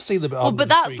that I have seen the... Well, but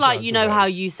that's like, how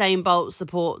Usain Bolt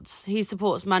supports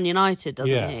Man United,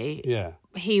 doesn't he? Yeah.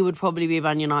 He would probably be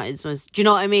Man United's most... Do you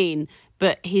know what I mean?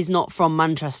 But he's not from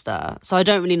Manchester. So I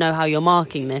don't really know how you're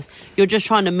marking this. You're just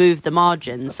trying to move the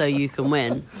margin so you can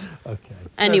win. Okay.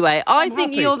 Anyway, I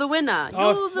think happy. You're the winner.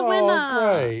 You're the winner.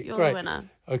 Great. You're great. the winner.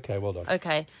 Okay, well done.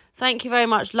 Okay. Thank you very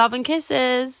much. Love and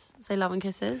kisses. Say love and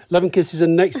kisses. Love and kisses.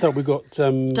 And next up, we've got...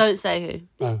 Don't say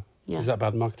who. Oh, yeah. Is that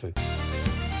bad marketing?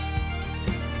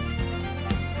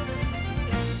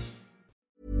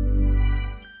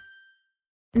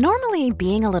 Normally,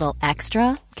 being a little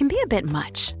extra can be a bit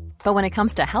much. But when it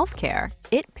comes to healthcare,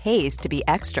 it pays to be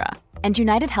extra. And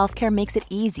United Healthcare makes it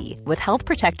easy with Health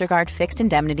Protector Guard fixed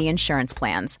indemnity insurance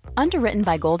plans. Underwritten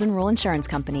by Golden Rule Insurance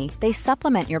Company, they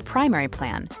supplement your primary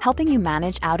plan, helping you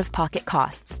manage out-of-pocket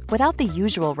costs without the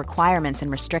usual requirements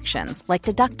and restrictions like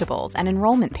deductibles and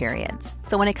enrollment periods.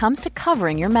 So when it comes to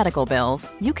covering your medical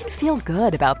bills, you can feel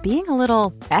good about being a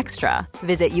little extra.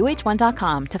 Visit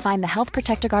uh1.com to find the Health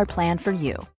Protector Guard plan for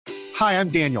you. Hi, I'm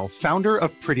Daniel, founder of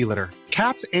Pretty Litter.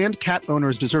 Cats and cat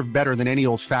owners deserve better than any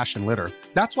old-fashioned litter.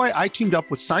 That's why I teamed up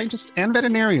with scientists and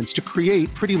veterinarians to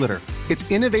create Pretty Litter. Its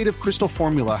innovative crystal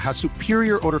formula has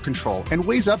superior odor control and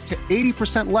weighs up to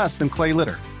 80% less than clay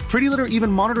litter. Pretty Litter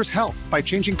even monitors health by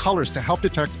changing colors to help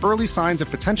detect early signs of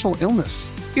potential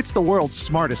illness. It's the world's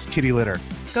smartest kitty litter.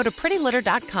 Go to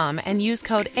prettylitter.com and use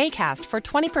code ACAST for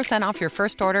 20% off your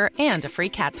first order and a free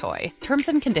cat toy. Terms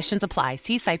and conditions apply.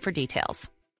 See site for details.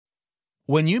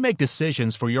 When you make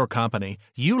decisions for your company,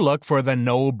 you look for the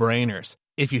no-brainers.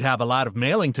 If you have a lot of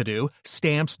mailing to do,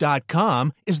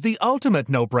 Stamps.com is the ultimate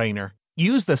no-brainer.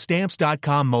 Use the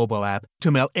Stamps.com mobile app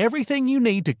to mail everything you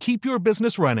need to keep your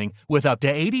business running with up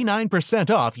to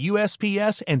 89% off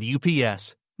USPS and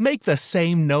UPS. Make the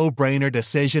same no-brainer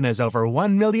decision as over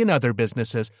 1 million other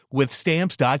businesses with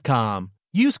Stamps.com.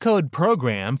 Use code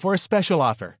PROGRAM for a special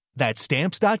offer. That's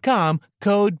Stamps.com,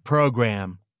 code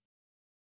PROGRAM.